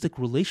synergistic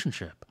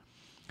relationship.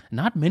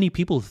 Not many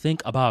people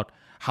think about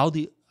how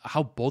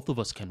both of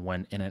us can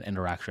win in an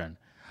interaction.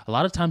 A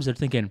lot of times they're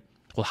thinking,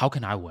 well, how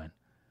can I win?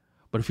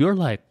 But if you're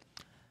like,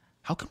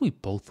 how can we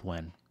both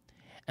win?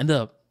 And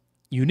the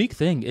unique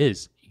thing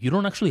is, you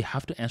don't actually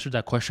have to answer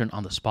that question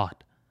on the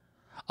spot.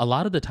 A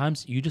lot of the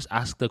times you just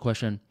ask the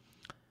question,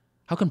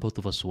 how can both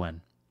of us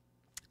win?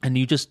 And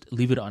you just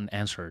leave it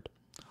unanswered.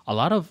 A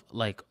lot of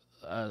like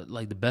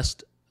the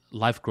best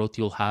life growth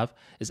you'll have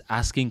is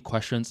asking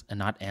questions and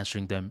not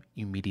answering them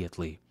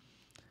immediately.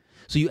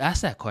 So you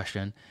ask that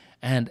question,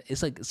 and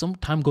it's like some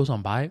time goes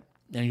on by,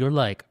 and you're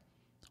like,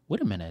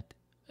 wait a minute,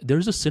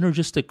 there's a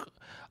synergistic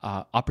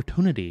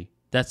opportunity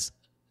that's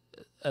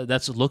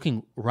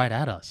looking right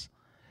at us.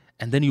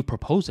 And then you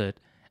propose it,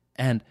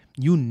 and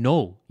you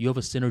know you have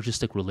a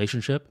synergistic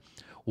relationship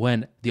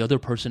when the other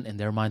person in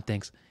their mind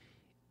thinks,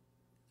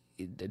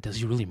 does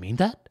he really mean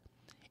that?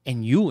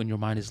 And you in your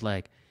mind is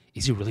like,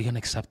 is he really going to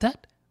accept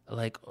that?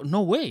 Like,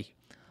 no way.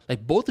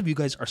 Like, both of you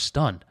guys are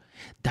stunned.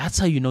 That's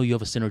how you know you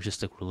have a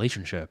synergistic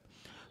relationship.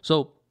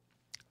 So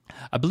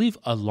I believe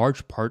a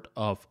large part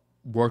of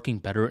working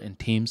better in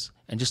teams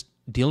and just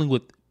dealing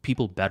with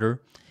people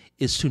better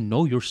is to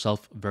know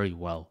yourself very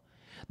well.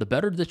 The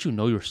better that you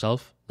know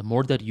yourself, the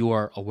more that you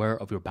are aware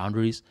of your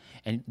boundaries,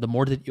 and the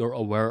more that you're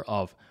aware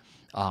of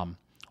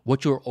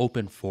what you're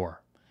open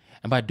for.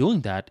 And by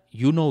doing that,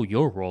 you know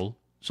your role.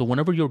 So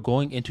whenever you're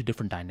going into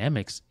different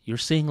dynamics, you're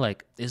seeing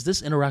like, is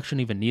this interaction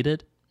even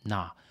needed?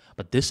 Nah,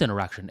 but this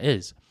interaction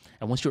is.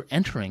 And once you're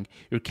entering,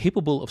 you're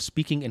capable of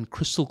speaking in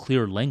crystal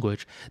clear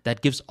language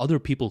that gives other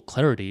people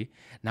clarity.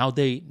 Now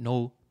they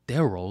know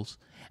their roles.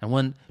 And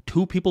when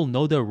two people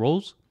know their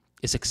roles,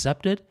 it's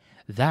accepted.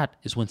 That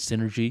is when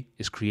synergy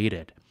is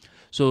created.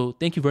 So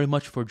thank you very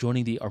much for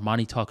joining the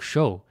Armani Talks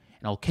show.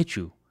 And I'll catch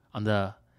you on the